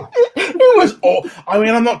content dropped. It was I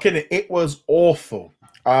mean, I'm not kidding. It was awful.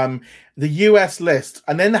 The US list,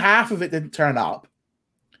 and then half of it didn't turn up.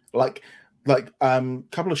 Like a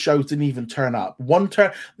couple of shows didn't even turn up.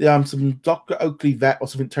 Some Dr. Oakley Vet or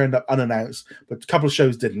something turned up unannounced, but a couple of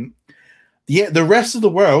shows didn't. The rest of the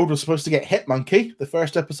world was supposed to get Hit Monkey, the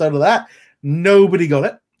first episode of that. Nobody got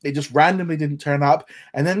it. It just randomly didn't turn up.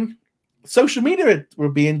 And then social media were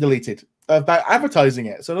being deleted about advertising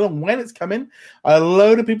it. So I don't know when it's coming. A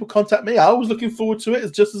load of people contact me. I was looking forward to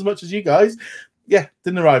it just as much as you guys. Yeah,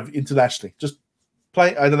 didn't arrive internationally. Just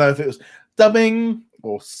play. I don't know if it was dubbing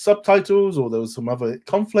or subtitles or there was some other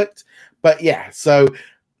conflict. But yeah, so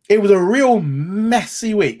it was a real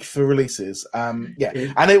messy week for releases.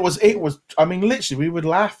 Yeah, and it was. I mean, literally, we were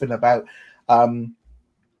laughing about,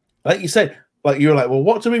 like you said. Like you were like, well,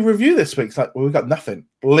 what do we review this week? It's like, well, we've got nothing.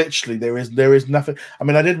 Literally, there is nothing. I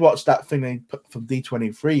mean, I did watch that thing they put from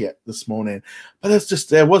D23 this morning, but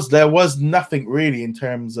there was nothing really in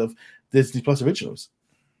terms of Disney Plus originals.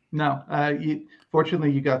 No,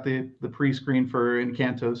 fortunately, you got the pre-screen for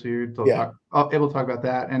Encanto, so you're able to talk about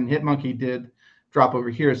that. And Hitmonkey did drop over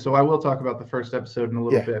here, so I will talk about the first episode in a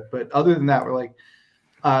little bit. But other than that, we're like,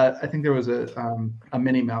 I think there was a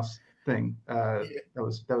Minnie Mouse thing. That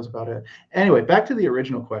was about it. Anyway, back to the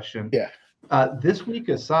original question. Yeah. This week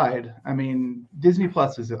aside, I mean, Disney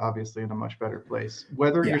Plus is obviously in a much better place.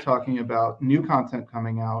 Whether you're talking about new content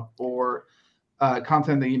coming out or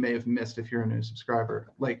content that you may have missed if you're a new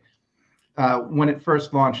subscriber. Like when it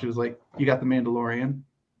first launched, it was like you got The Mandalorian,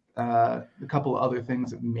 a couple of other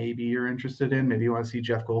things that maybe you're interested in. Maybe you want to see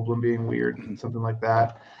Jeff Goldblum being weird and something like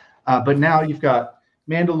that. But now you've got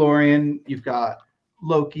Mandalorian, you've got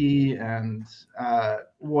Loki, and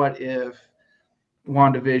What If,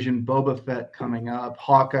 WandaVision, Boba Fett coming up,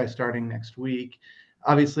 Hawkeye starting next week.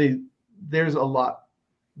 Obviously, there's a lot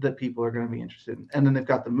that people are going to be interested in. And then they've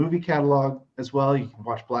got the movie catalog as well. You can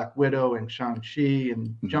watch Black Widow and Shang-Chi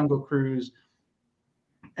and Jungle Cruise.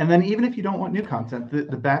 And then even if you don't want new content,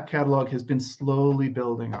 the back catalog has been slowly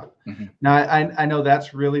building up. Now, I know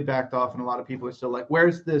that's really backed off, and a lot of people are still like,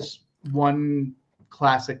 where's this one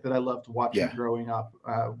classic that I loved watching growing up?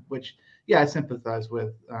 Which, I sympathize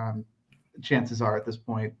with. Chances are at this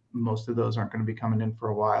point, most of those aren't going to be coming in for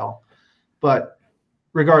a while. But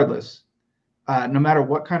regardless, no matter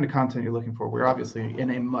what kind of content you're looking for, we're obviously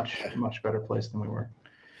in a much, much better place than we were.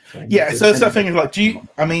 So it's that thing of like, do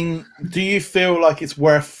you feel like it's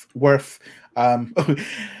worth so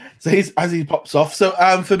as he pops off. So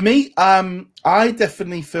for me, I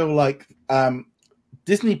definitely feel like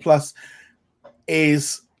Disney Plus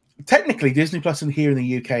is technically Disney Plus in here in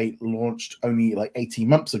the UK launched only like 18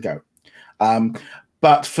 months ago.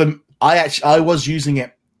 But I was using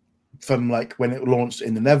it from like when it launched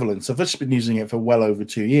in the Netherlands. So I've just been using it for well over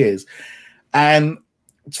 2 years. And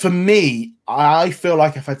for me, I feel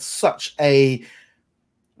like I've had such an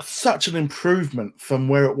improvement from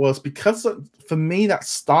where it was, because for me, that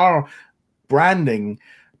star branding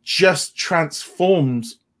just transformed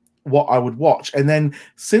what I would watch. And then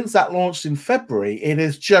since that launched in February, it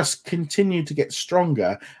has just continued to get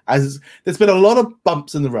stronger, as there's been a lot of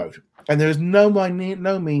bumps in the road. And there's no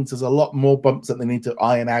means there's a lot more bumps that they need to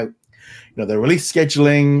iron out. You know, their release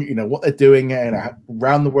scheduling, you know, what they're doing, and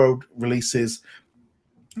around the world releases,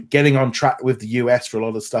 getting on track with the US for a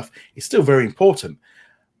lot of stuff is still very important.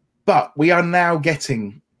 But we are now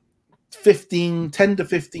getting 10 to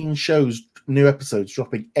 15 shows, new episodes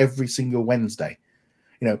dropping every single Wednesday.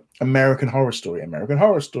 You know, American Horror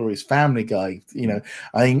Stories, Family Guy. You know,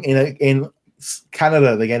 in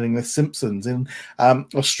Canada, they're getting The Simpsons. In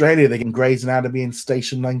Australia, they're getting Grey's Anatomy and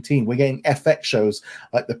Station 19. We're getting FX shows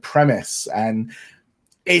like The Premise, and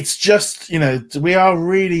it's just, you know, we are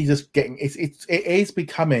really just getting it is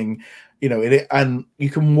becoming, you know, and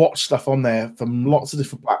you can watch stuff on there from lots of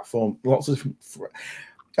different platforms,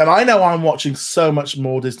 and I know I'm watching so much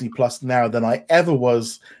more Disney Plus now than I ever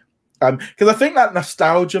was. Because I think that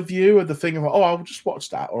nostalgia view of the thing of, oh, I'll just watch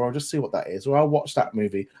that, or I'll just see what that is, or I'll watch that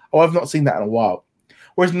movie. Oh, I've not seen that in a while.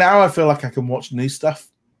 Whereas now I feel like I can watch new stuff.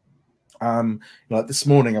 Like this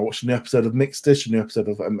morning, I watched a new episode of Mixed Dish, a new episode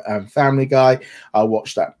of Family Guy. I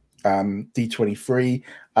watched that D23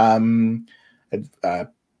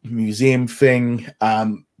 museum thing.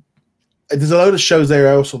 There's a load of shows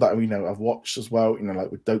there also that, you know, I've watched as well, you know, like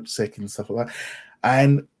with Dope Sick and stuff like that.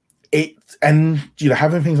 And you know,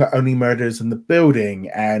 having things like Only Murders in the Building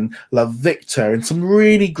and Love Victor and some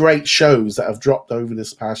really great shows that have dropped over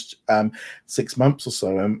this past 6 months or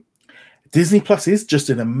so. Disney Plus is just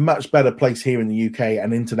in a much better place here in the UK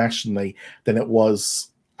and internationally than it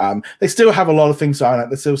was. They still have a lot of things to iron out.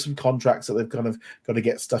 There's still some contracts that they've kind of got to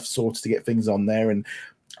get stuff sorted to get things on there. And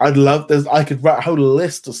I could write a whole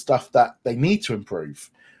list of stuff that they need to improve.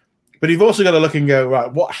 But you've also got to look and go, right,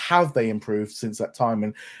 what have they improved since that time?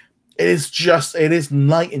 And it is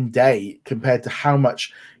night and day compared to how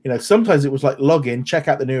much, you know, sometimes it was like log in, check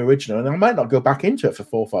out the new original, and I might not go back into it for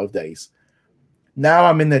 4 or 5 days. Now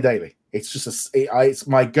I'm in there daily. It's just it's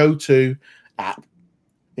my go-to app.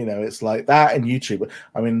 You know, it's like that and YouTube.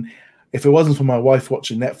 I mean, if it wasn't for my wife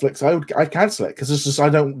watching Netflix, I'd cancel it, because it's just I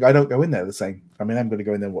don't go in there the same. I mean, I'm going to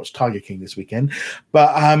go in there and watch Tiger King this weekend,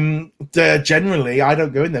 but generally I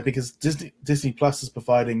don't go in there because Disney Plus is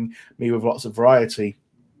providing me with lots of variety.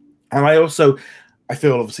 And I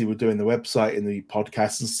feel, obviously, we're doing the website and the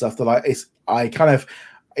podcasts and stuff, that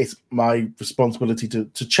it's my responsibility to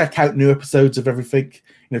check out new episodes of everything,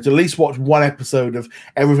 you know, to at least watch one episode of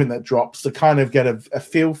everything that drops to kind of get a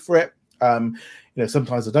feel for it. You know,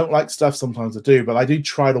 sometimes I don't like stuff, sometimes I do, but I do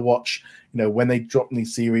try to watch, you know, when they drop new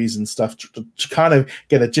series and stuff to kind of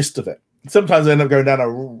get a gist of it. sometimes I end up going down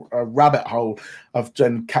a rabbit hole of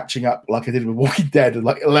catching up, like I did with Walking Dead, in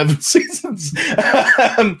like 11 seasons,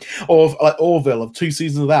 or like Orville of 2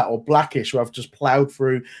 seasons of that, or Blackish, where I've just plowed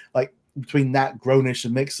through like between that, Grownish,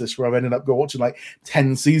 and Mixus, where I've ended up watching like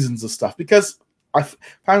 10 seasons of stuff because I've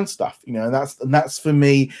found stuff, and that's for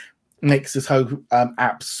me makes this whole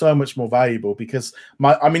app so much more valuable because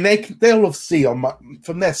they'll have see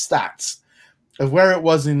from their stats of where it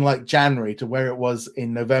was in like January to where it was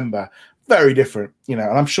in November, very different, and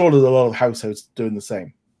I'm sure there's a lot of households doing the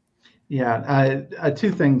same. Yeah,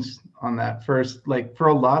 2 things on that. First, like for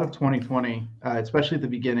a lot of 2020, especially at the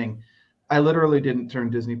beginning, I literally didn't turn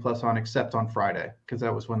Disney Plus on except on Friday because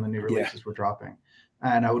that was when the new releases were dropping.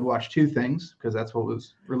 And I would watch 2 things because that's what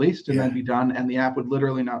was released and then be done. And the app would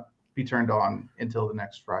literally not be turned on until the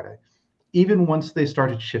next Friday. Even once they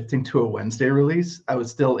started shifting to a Wednesday release, I was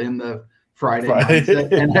still in the Friday.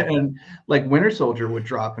 Mindset. And like Winter Soldier would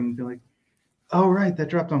drop and be like, oh, right, that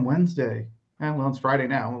dropped on Wednesday. Well, it's Friday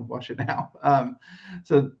now. We'll watch it now.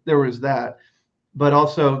 So there was that. But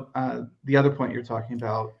also the other point you're talking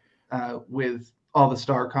about with all the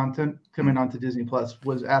Star content coming onto Disney Plus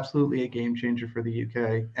was absolutely a game changer for the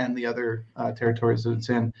UK and the other territories that it's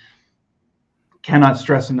in. Cannot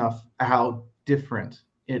stress enough how different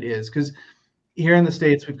it is. Because here in the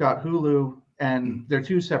States, we've got Hulu, and they're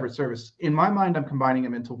 2 separate services. In my mind, I'm combining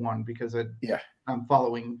them into one because I'm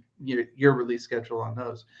following your release schedule on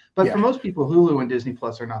those. But for most people, Hulu and Disney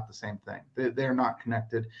Plus are not the same thing. They're not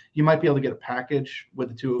connected. You might be able to get a package with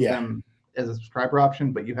the 2 of them as a subscriber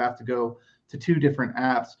option, but you have to go to 2 different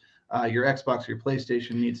apps. Your Xbox or your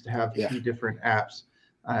PlayStation needs to have 2 different apps,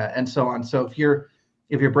 and so on. So if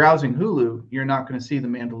you're browsing Hulu, you're not going to see The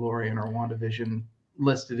Mandalorian or WandaVision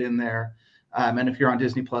listed in there. And if you're on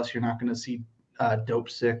Disney Plus, you're not going to see Dope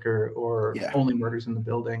Sick or Only Murders in the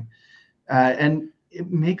Building. And it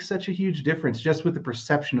makes such a huge difference just with the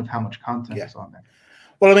perception of how much content is on there.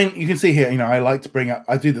 Well, I mean, you can see here, I like to bring up,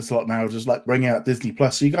 I do this a lot now, just like bring out Disney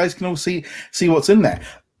Plus so you guys can all see what's in there.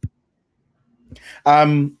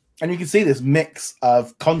 And you can see this mix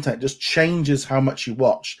of content just changes how much you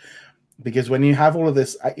watch. Because when you have all of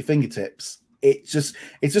this at your fingertips, it's just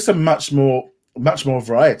a much more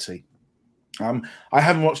variety. I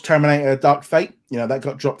haven't watched Terminator Dark Fate. That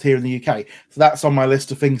got dropped here in the UK. So that's on my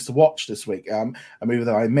list of things to watch this week. A movie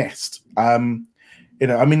that I missed. We're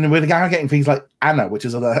now getting things like Anna, which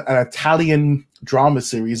is an Italian drama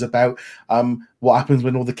series about what happens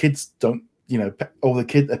when all the kids don't,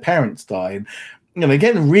 their parents die. And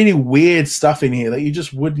getting really weird stuff in here that you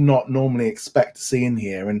just would not normally expect to see in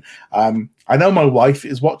here. And I know my wife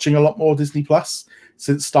is watching a lot more Disney Plus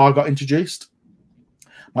since Star got introduced.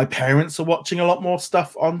 My parents are watching a lot more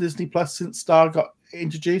stuff on Disney Plus since Star got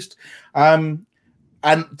introduced. And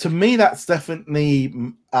to me, that's definitely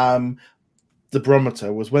the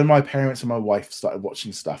barometer was when my parents and my wife started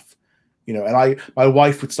watching stuff, and my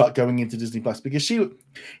wife would start going into Disney Plus because she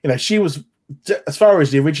was, as far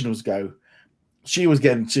as the originals go, she was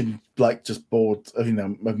getting just bored of,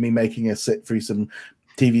 of me making her sit through some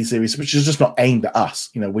TV series, which is just not aimed at us.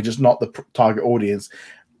 We're just not the target audience.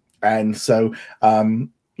 And so,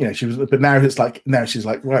 she was, but now she's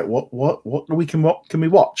like, right, what can we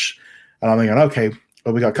watch? And I'm thinking, okay,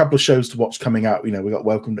 well, we got a couple of shows to watch coming out. We got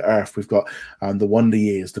Welcome to Earth. We've got The Wonder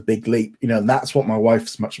Years, The Big Leap, and that's what my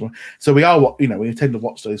wife's much more. So we tend to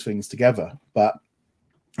watch those things together, but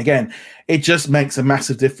again, it just makes a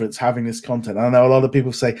massive difference having this content. And I know a lot of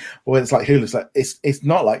people say, well, it's like Hulu. It's like it's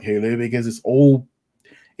not like Hulu because it's all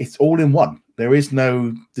in one. There is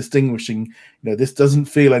no distinguishing. This doesn't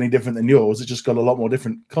feel any different than yours. It's just got a lot more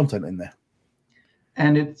different content in there.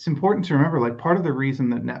 And it's important to remember, like, part of the reason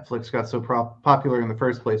that Netflix got so popular in the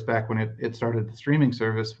first place back when it started the streaming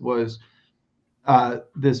service was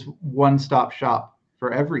this one-stop shop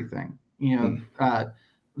for everything.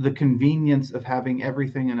 The convenience of having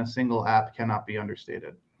everything in a single app cannot be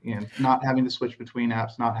understated. Not having to switch between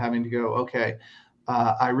apps, not having to go, okay,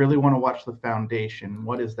 I really want to watch The Foundation.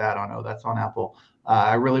 What is that on? Oh, that's on Apple.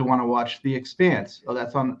 I really want to watch The Expanse. Oh,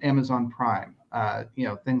 that's on Amazon Prime.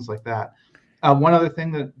 Things like that. One other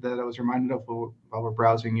thing that I was reminded of while we're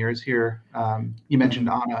browsing yours here, you mentioned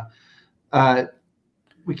Anna.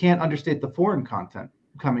 We can't understate the foreign content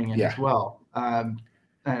coming in as well.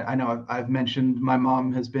 I know I've mentioned my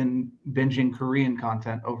mom has been binging Korean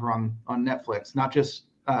content over on Netflix, not just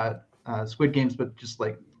Squid Games, but just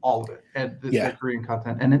like all of it, and the Korean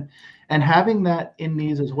content, and having that in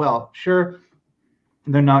these as well. Sure,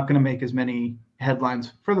 they're not going to make as many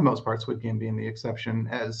headlines for the most part, Squid Game being the exception,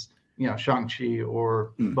 as Shang-Chi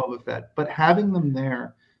or Boba Fett, but having them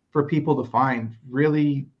there for people to find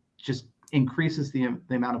really just increases the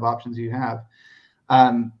amount of options you have.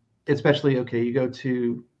 Especially, okay, you go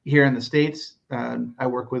to here in the States, I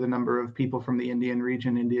work with a number of people from the Indian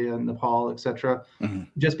region, India and Nepal, etc. Mm-hmm.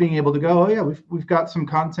 Just being able to go, oh yeah, we've got some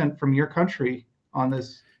content from your country on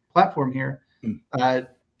this platform here.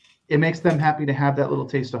 It makes them happy to have that little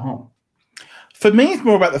taste of home. For me, it's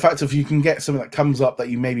more about the fact of you can get something that comes up that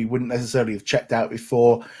you maybe wouldn't necessarily have checked out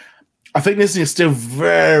before. I think Disney is still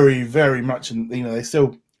very, very much, and they're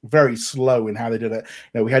still very slow in how they did it.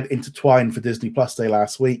 We had Intertwine for Disney Plus Day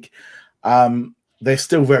last week. They're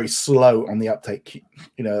still very slow on the uptake.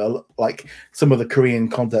 Like some of the Korean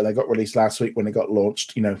content that got released last week when it got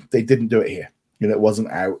launched, they didn't do it here. It wasn't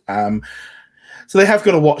out. So they have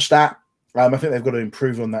got to watch that. I think they've got to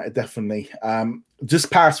improve on that, definitely.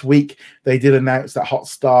 Just past week, they did announce that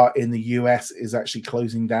Hotstar in the US is actually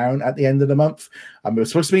closing down at the end of the month. It was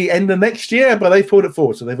supposed to be end of next year, but they pulled it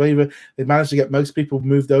forward. So they've managed to get most people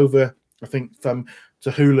moved over, I think, to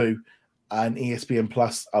Hulu and ESPN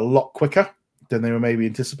Plus a lot quicker than they were maybe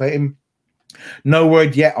anticipating. No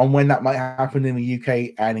word yet on when that might happen in the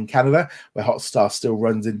UK and in Canada, where Hotstar still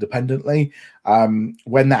runs independently.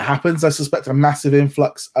 When that happens, I suspect a massive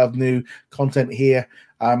influx of new content here.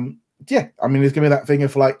 There's going to be that thing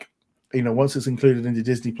of once it's included into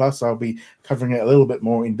Disney Plus, I'll be covering it a little bit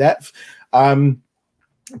more in depth.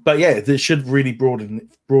 But yeah, this should really broaden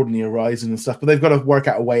the horizon and stuff. But they've got to work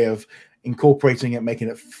out a way of incorporating it, making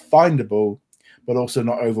it findable, but also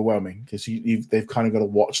not overwhelming, because they've kind of got to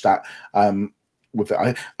watch that. With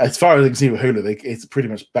it, as far as I can see with Hulu, it's pretty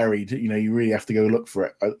much buried. You really have to go look for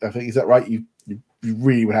it. I think, is that right? You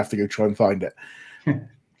really would have to go try and find it.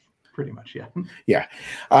 Pretty much, yeah. Yeah.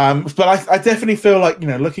 But I definitely feel like,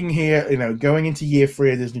 looking here, going into year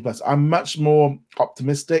 3 of Disney Plus, I'm much more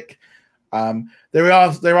optimistic. There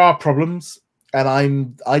are problems,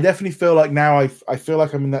 and I definitely feel like now I feel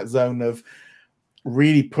like I'm in that zone of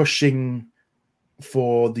really pushing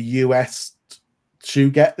for the US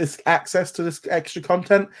to get this access to this extra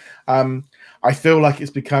content. I feel like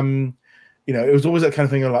it's become, it was always that kind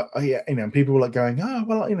of thing of like, oh yeah, people were like going, oh,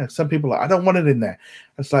 well, some people are like, I don't want it in there.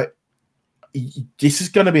 It's like, this is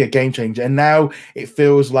going to be a game changer. And now it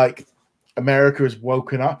feels like America has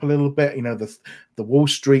woken up a little bit. The Wall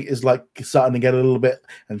Street is like starting to get a little bit,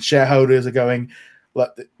 and shareholders are going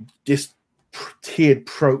like this tiered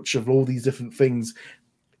approach of all these different things.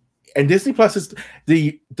 And Disney Plus is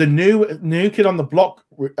the new kid on the block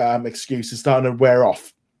excuse is starting to wear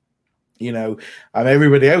off.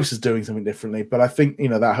 Everybody else is doing something differently, but I think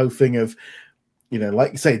that whole thing of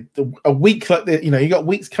like you say, a week like the, you got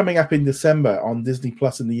weeks coming up in December on Disney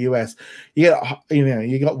Plus in the US. You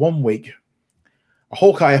got 1 week, a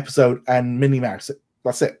Hawkeye episode and Minnie Mouse.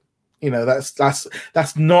 That's it.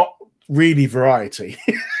 That's not really variety.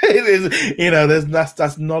 It is.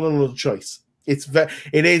 That's not a lot of choice.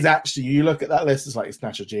 It is actually, you look at that list, it's like it's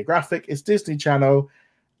National Geographic, it's Disney Channel,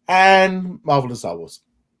 and Marvel and Star Wars.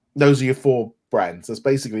 Those are your 4 brands. That's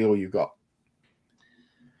basically all you've got.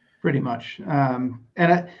 Pretty much. And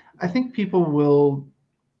I think people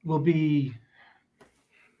will be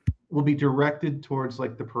directed towards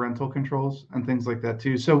like the parental controls and things like that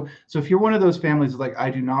too. So if you're one of those families like,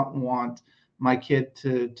 I do not want my kid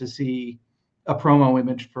to see a promo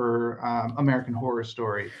image for American Horror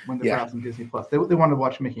Story when they're browsing Disney Plus. They want to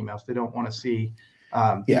watch Mickey Mouse. They don't want to see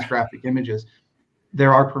these graphic images.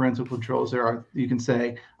 There are parental controls. You can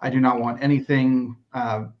say, I do not want anything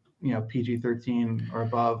PG-13 or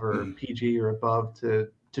above, or PG or above to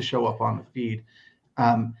show up on the feed.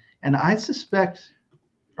 And I suspect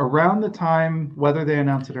around the time, whether they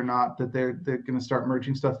announce it or not, that they're going to start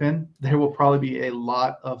merging stuff in, there will probably be a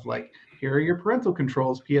lot of like, here are your parental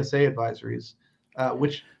controls, PSA advisories,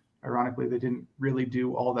 which ironically they didn't really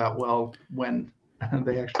do all that well when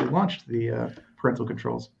they actually launched the parental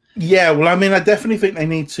controls. Yeah, well, I mean, I definitely think they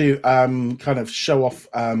need to kind of show off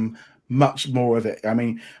much more of it. I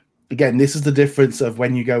mean, again, this is the difference of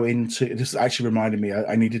when you go into. This actually reminded me,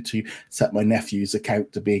 I needed to set my nephew's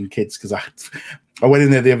account to being kids, because I went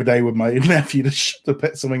in there the other day with my nephew to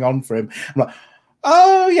put something on for him. I'm like,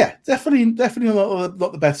 oh yeah, definitely not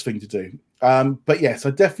the best thing to do. But yes,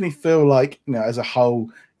 I definitely feel like, as a whole,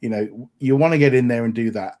 you want to get in there and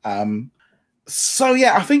do that. So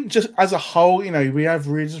yeah, I think just as a whole, we have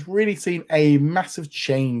just really seen a massive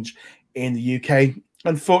change in the UK.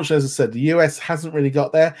 Unfortunately, as I said, the US hasn't really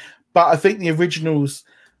got there, but I think the originals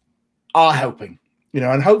are helping,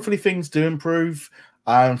 and hopefully things do improve.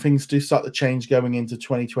 Things do start to change going into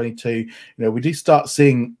 2022. We do start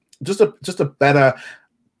seeing just a better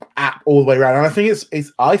app all the way around. And I think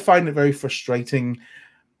I find it very frustrating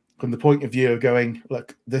from the point of view of going,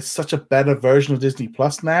 look, there's such a better version of Disney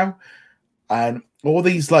Plus now. and all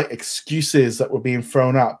these like excuses that were being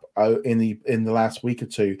thrown up in the last week or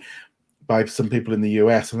two by some people in the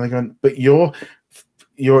US, and they're going, but your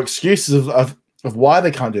excuses of why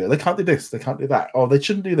they can't do it, they can't do this, they can't do that, oh, they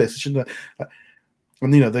shouldn't do this, they shouldn't do that.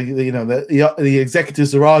 And the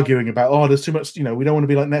executives are arguing about, oh, there's too much, we don't want to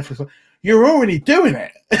be like Netflix. You're already doing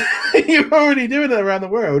it. You're already doing it around the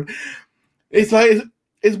world. It's like,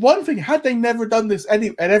 it's one thing, had they never done this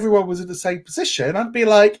and everyone was in the same position, I'd be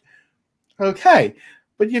like, okay,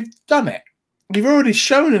 but you've done it. You've already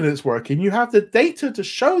shown that it's working. You have the data to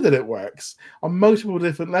show that it works on multiple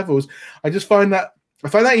different levels. I find that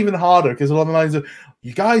even harder, because along the lines of,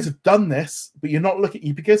 you guys have done this, but you're not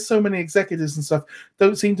looking, because so many executives and stuff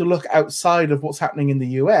don't seem to look outside of what's happening in the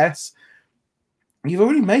US. You've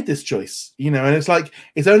already made this choice, and it's like,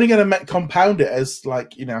 it's only going to compound it as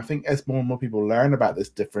like, I think as more and more people learn about this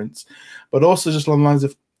difference, but also just along the lines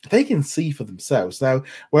of, they can see for themselves. Now,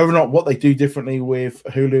 whether or not what they do differently with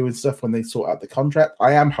Hulu and stuff when they sort out the contract,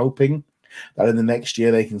 I am hoping that in the next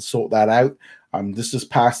year they can sort that out. This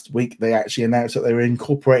past week, they actually announced that they were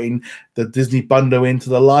incorporating the Disney bundle into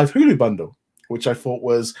the live Hulu bundle, which I thought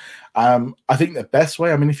was, I think, the best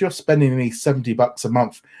way. I mean, if you're spending only $70 a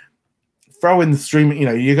month, throw in the streaming,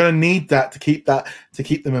 you're going to need that to keep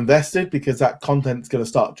them invested, because that content is going to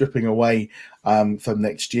start dripping away from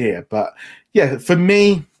next year. But yeah, for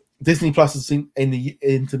me, Disney Plus is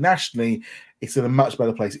internationally, it's in a much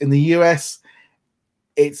better place. In the US,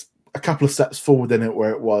 it's a couple of steps forward than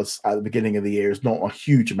where it was at the beginning of the year. It's not a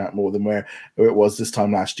huge amount more than where it was this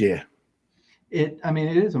time last year. It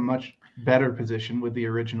is a much better position with the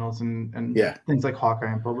originals and things like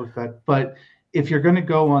Hawkeye and Boba Fett. But if you're going to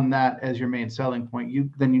go on that as your main selling point,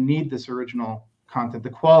 then you need this original content, the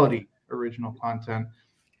quality original content,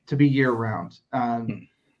 to be year round.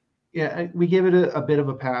 Yeah, we give it a bit of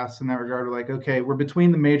a pass in that regard. We're like, okay, we're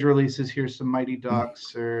between the major releases. Here's some Mighty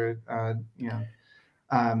Ducks or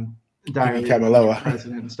Diary of the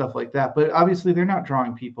President and stuff like that. But obviously, they're not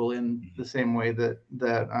drawing people in the same way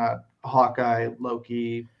that Hawkeye,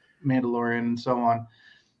 Loki, Mandalorian, and so on.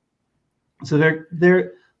 So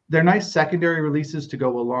they're nice secondary releases to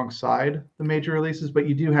go alongside the major releases, but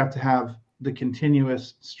you do have to have the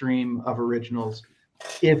continuous stream of originals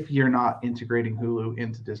if you're not integrating Hulu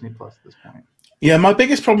into Disney Plus at this point. Yeah, my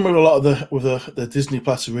biggest problem with a lot of the Disney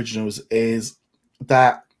Plus originals is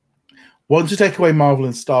that once you take away Marvel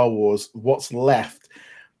and Star Wars, what's left,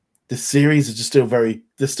 the series are still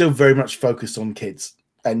very much focused on kids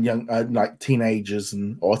and young, like teenagers,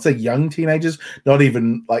 or I'd say young teenagers, not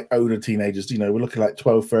even like older teenagers. We're looking like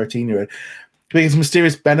 12, 13-year-old. Because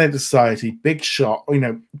Mysterious Benedict Society, Big Shot,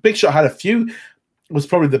 Big Shot had a few, was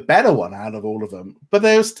probably the better one out of all of them, but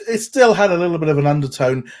it still had a little bit of an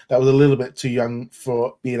undertone that was a little bit too young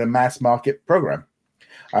for being a mass market program.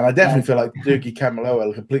 And I definitely feel like Doogie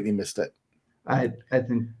Kamealoha completely missed it. I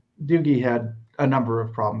think Doogie had a number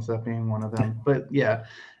of problems, that being one of them. But yeah,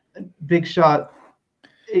 Big Shot,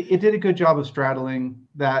 it did a good job of straddling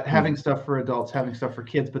that, having stuff for adults, having stuff for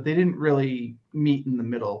kids, but they didn't really meet in the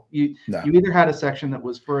middle. You either had a section that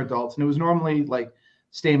was for adults, and it was normally like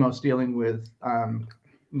Stamos dealing with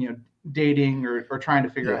dating or trying to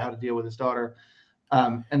figure out how to deal with his daughter,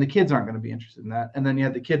 and the kids aren't going to be interested in that. And then you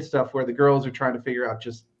had the kids stuff where the girls are trying to figure out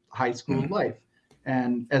just high school life,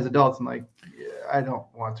 and as adults, I'm like, I don't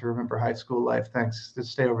want to remember high school life, thanks,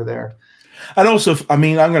 just stay over there. And also, I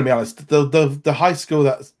mean, I'm going to be honest, the high school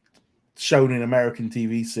that's shown in American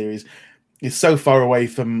TV series is so far away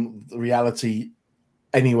from reality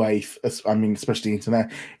anyway. I mean, especially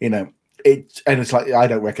internet, it's like, I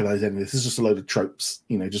don't recognize any of this. It's just a load of tropes,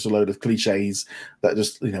 just a load of cliches that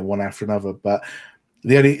just, one after another. But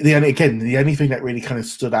the only thing that really kind of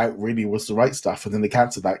stood out really was The Right Stuff, and then they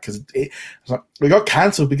cancelled that because we got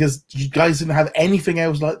cancelled because you guys didn't have anything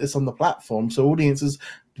else like this on the platform, so audiences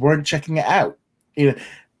weren't checking it out.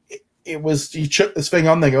 It was, you chuck this thing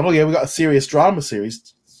on there, going, oh yeah, we got a serious drama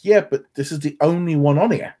series. Yeah, but this is the only one on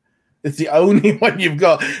here. It's the only one you've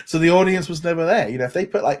got, so the audience was never there. If they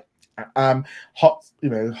put like the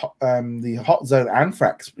Hot Zone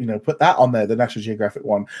Anthrax, put that on there, the National Geographic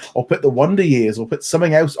one, or put the Wonder Years, or put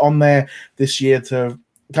something else on there this year to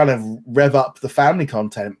kind of rev up the family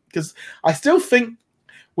content. Because I still think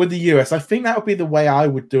with the US, I think that would be the way I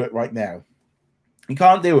would do it right now. You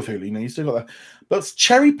can't deal with Hulu, you still got that, but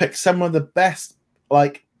cherry pick some of the best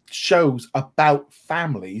like shows about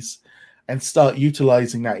families and start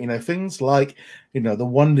utilizing that. Things like the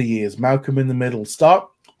Wonder Years, Malcolm in the Middle. Start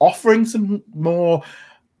offering some more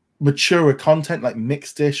mature content like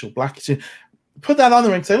Mixed Dish or Blackish. Put that on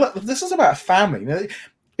there and say, look, this is about a family.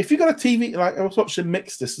 if you got a TV, like I was watching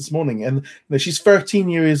Mix this morning, and she's 13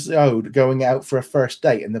 years old going out for a first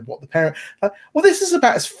date, and then what the parent, like, well, this is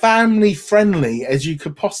about as family friendly as you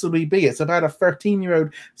could possibly be. It's about a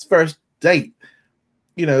 13-year-old's first date,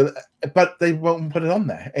 but they won't put it on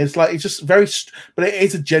there. It's like, it's just but it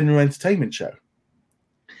is a general entertainment show.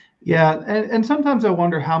 Yeah, and sometimes I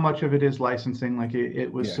wonder how much of it is licensing. Like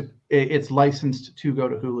it's licensed to go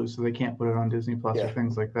to Hulu, so they can't put it on Disney Plus or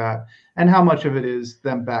things like that. And how much of it is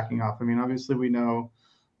them backing off. I mean, obviously we know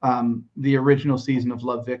the original season of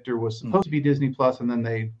Love, Victor was supposed to be Disney Plus, and then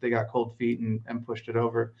they got cold feet and pushed it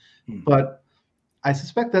over. But I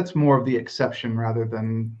suspect that's more of the exception rather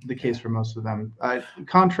than the case for most of them.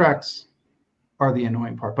 Contracts are the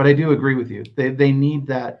annoying part, but I do agree with you. They need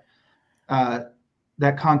that.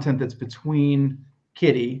 That content that's between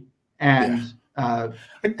kiddie and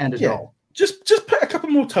adult. Yeah. Just put a couple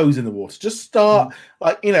more toes in the water. Just start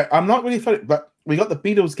I'm not really funny, but we got the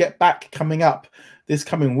Beatles Get Back coming up this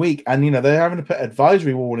coming week, and they're having to put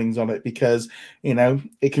advisory warnings on it because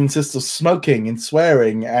it consists of smoking and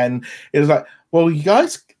swearing, and it was like, well, you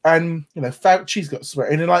guys, and Fauci's got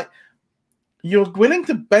swearing, and they're like, you're willing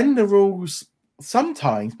to bend the rules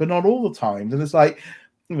sometimes, but not all the time, and it's like,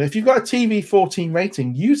 if you've got a TV 14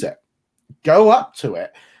 rating, use it. Go up to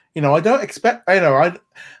it. I don't expect,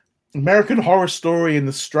 American Horror Story and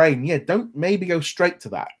The Strain, don't maybe go straight to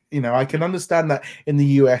that. I can understand that in the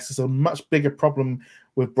US it's a much bigger problem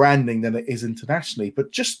with branding than it is internationally,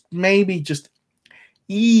 but just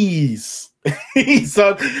ease.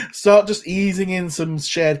 Start just easing in some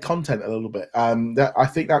shared content a little bit. I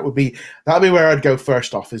think that'd be where I'd go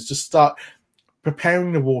first off, is just start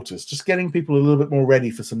preparing the waters, just getting people a little bit more ready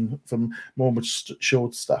for some more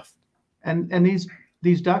matured stuff. And these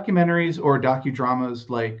documentaries or docudramas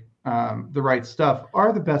like The Right Stuff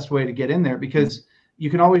are the best way to get in there, because you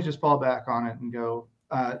can always just fall back on it and go,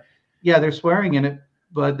 they're swearing in it,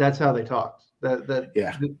 but that's how they talk.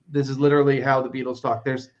 This is literally how the Beatles talk.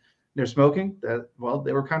 They're smoking.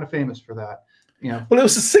 They were kind of famous for that. Well, it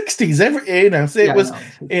was the 60s.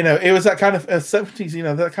 It was that kind of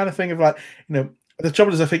 70s. That kind of thing of like, the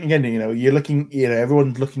trouble is, I think again, you're looking,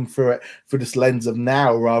 everyone's looking for it through this lens of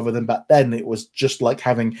now rather than back then. It was just like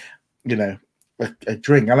having, a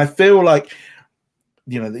drink. And I feel like,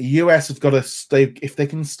 the US has got to stay, if they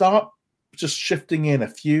can start just shifting in a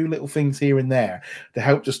few little things here and there to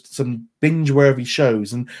help just some binge-worthy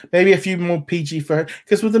shows, and maybe a few more PG for,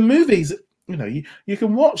 because with the movies, you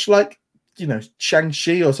can watch like,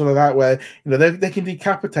 Shang-Chi or something like that, where they can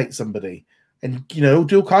decapitate somebody and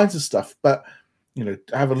do all kinds of stuff, but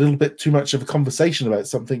have a little bit too much of a conversation about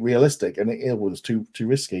something realistic, and it was too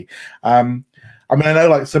risky. I know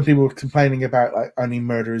like some people were complaining about like only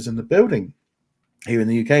murderers in the building here in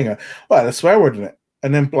the UK, and go, well, there's a swear word in it,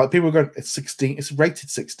 and then like people go, it's 16, it's rated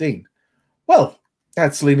 16. Well, it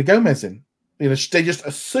had Selena Gomez in. They just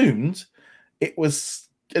assumed it's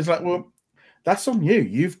like, well, that's on you.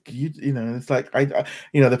 It's like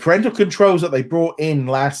the parental controls that they brought in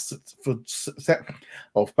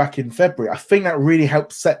back in February. I think that really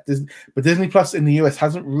helped set Disney, but Disney Plus in the US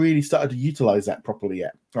hasn't really started to utilize that properly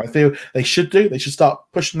yet. I feel they should do. They should start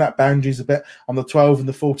pushing that boundaries a bit on the 12 and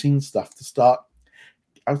the 14 stuff to start,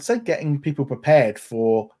 I would say, getting people prepared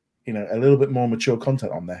for a little bit more mature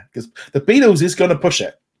content on there, because the Beatles is going to push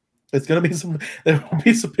it. There's going to be there will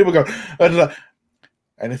be some people go.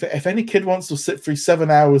 And if any kid wants to sit through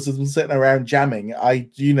 7 hours of them sitting around jamming,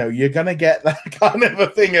 you're gonna get that kind of a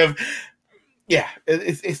thing of,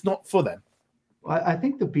 it's not for them. Well, I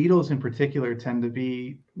think the Beatles in particular tend to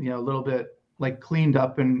be, a little bit like cleaned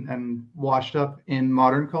up and washed up in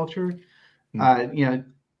modern culture.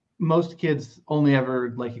 Most kids only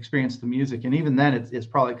ever like experience the music, and even then, it's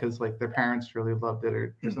probably because like their parents really loved it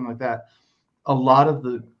or something like that. A lot of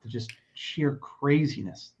the just sheer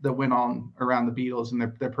craziness that went on around the Beatles and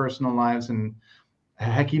their personal lives, and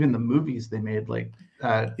heck, even the movies they made,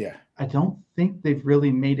 I don't think they've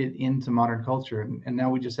really made it into modern culture, and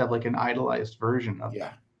now we just have like an idolized version of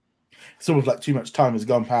that. It's almost like too much time has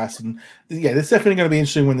gone past, and it's definitely going to be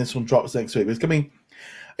interesting when this one drops next week. It's coming.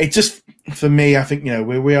 It just, for me, I think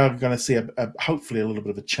we are going to see hopefully a little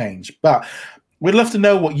bit of a change, but we'd love to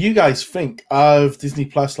know what you guys think of Disney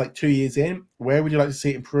Plus, like 2 years in. Where would you like to see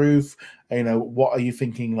it improve? What are you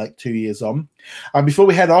thinking like 2 years on? Before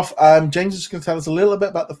we head off, James is just going to tell us a little bit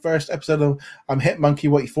about the first episode of Hit Monkey,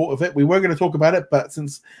 what you thought of it. We were going to talk about it, but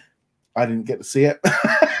since I didn't get to see it,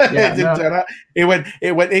 it didn't turn out. It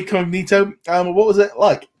went incognito. What was it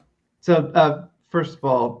like? So, first of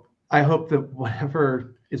all, I hope that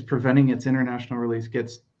whatever is preventing its international release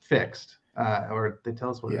gets fixed. Or they tell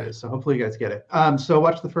us what it is. So hopefully you guys get it. So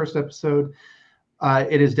watch the first episode.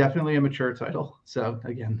 It is definitely a mature title. So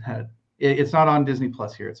again, it's not on Disney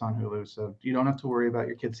Plus here. It's on Hulu. So you don't have to worry about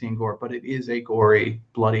your kids seeing gore, but it is a gory,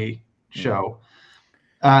 bloody show.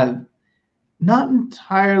 Not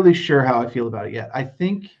entirely sure how I feel about it yet. I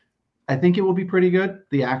think it will be pretty good.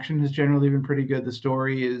 The action has generally been pretty good. The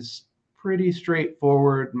story is pretty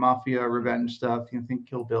straightforward, mafia, revenge stuff. You think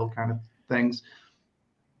Kill Bill kind of things.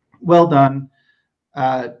 Well done.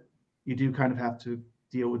 You do kind of have to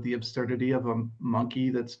deal with the absurdity of a monkey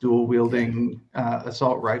that's dual wielding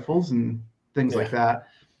assault rifles and things like that.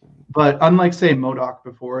 But unlike, say, MODOK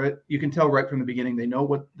before it, you can tell right from the beginning they know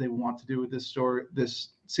what they want to do with this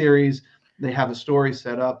series. They have a story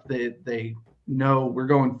set up. They know we're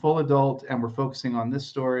going full adult and we're focusing on this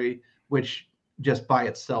story, which just by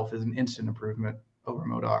itself is an instant improvement over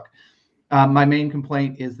MODOK. My main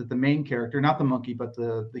complaint is that the main character, not the monkey, but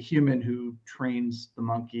the human who trains the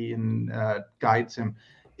monkey and guides him,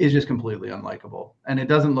 is just completely unlikable. And it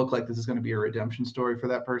doesn't look like this is going to be a redemption story for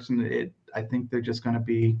that person. I think they're just going to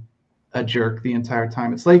be a jerk the entire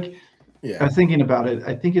time. It's like, I was thinking about it.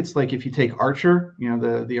 I think it's like if you take Archer,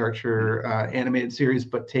 the Archer animated series,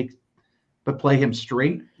 but play him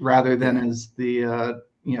straight rather than as the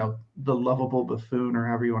lovable buffoon or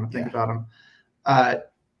however you want to think about him.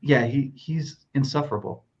 He's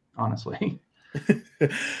insufferable, honestly.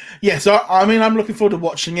 So I'm looking forward to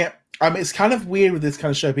watching it. It's kind of weird with this kind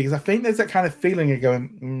of show because I think there's that kind of feeling of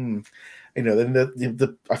going,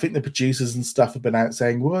 I think the producers and stuff have been out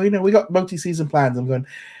saying, well, we got multi-season plans. I'm going,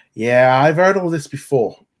 I've heard all this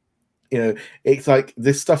before. It's like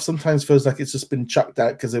this stuff sometimes feels like it's just been chucked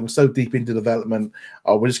out because they were so deep into development.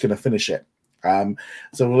 Oh, we're just going to finish it.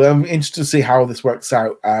 So I'm interested to see how this works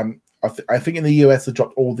out. I think in the US they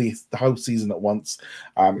dropped the whole season at once.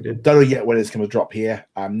 Don't know yet when it's going to drop here.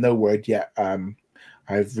 No word yet.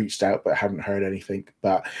 I've reached out but haven't heard anything.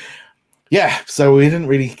 But so we didn't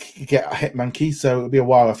really get a Hitmonkey, so it'll be a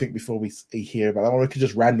while I think before we hear about that. Or we could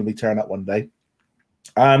just randomly turn up one day.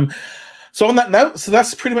 So on that note, so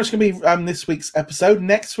that's pretty much going to be this week's episode.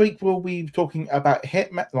 Next week we'll be talking about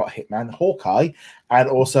Hawkeye, and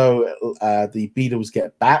also the Beatles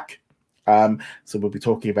Get Back. So we'll be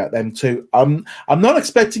talking about them too. I'm not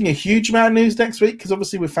expecting a huge amount of news next week because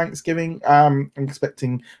obviously with Thanksgiving, I'm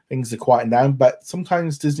expecting things to quieten down. But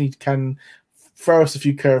sometimes Disney can throw us a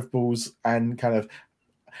few curveballs and kind of.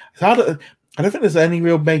 It's hard. I don't think there's any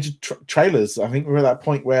real major trailers. I think we're at that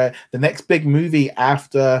point where the next big movie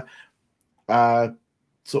after, you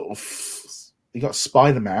got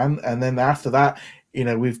Spider-Man, and then after that,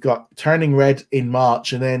 we've got Turning Red in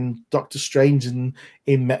March, and then Doctor Strange in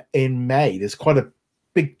May. There's quite a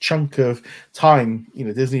big chunk of time.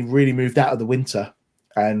 Disney really moved out of the winter,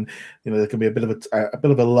 and there can be a bit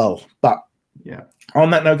of a lull. But on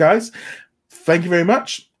that note, guys, thank you very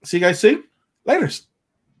much. See you guys soon. Later.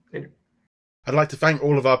 I'd like to thank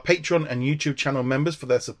all of our Patreon and YouTube channel members for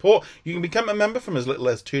their support. You can become a member from as little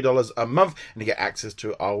as $2 a month and you get access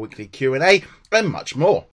to our weekly Q&A and much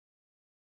more.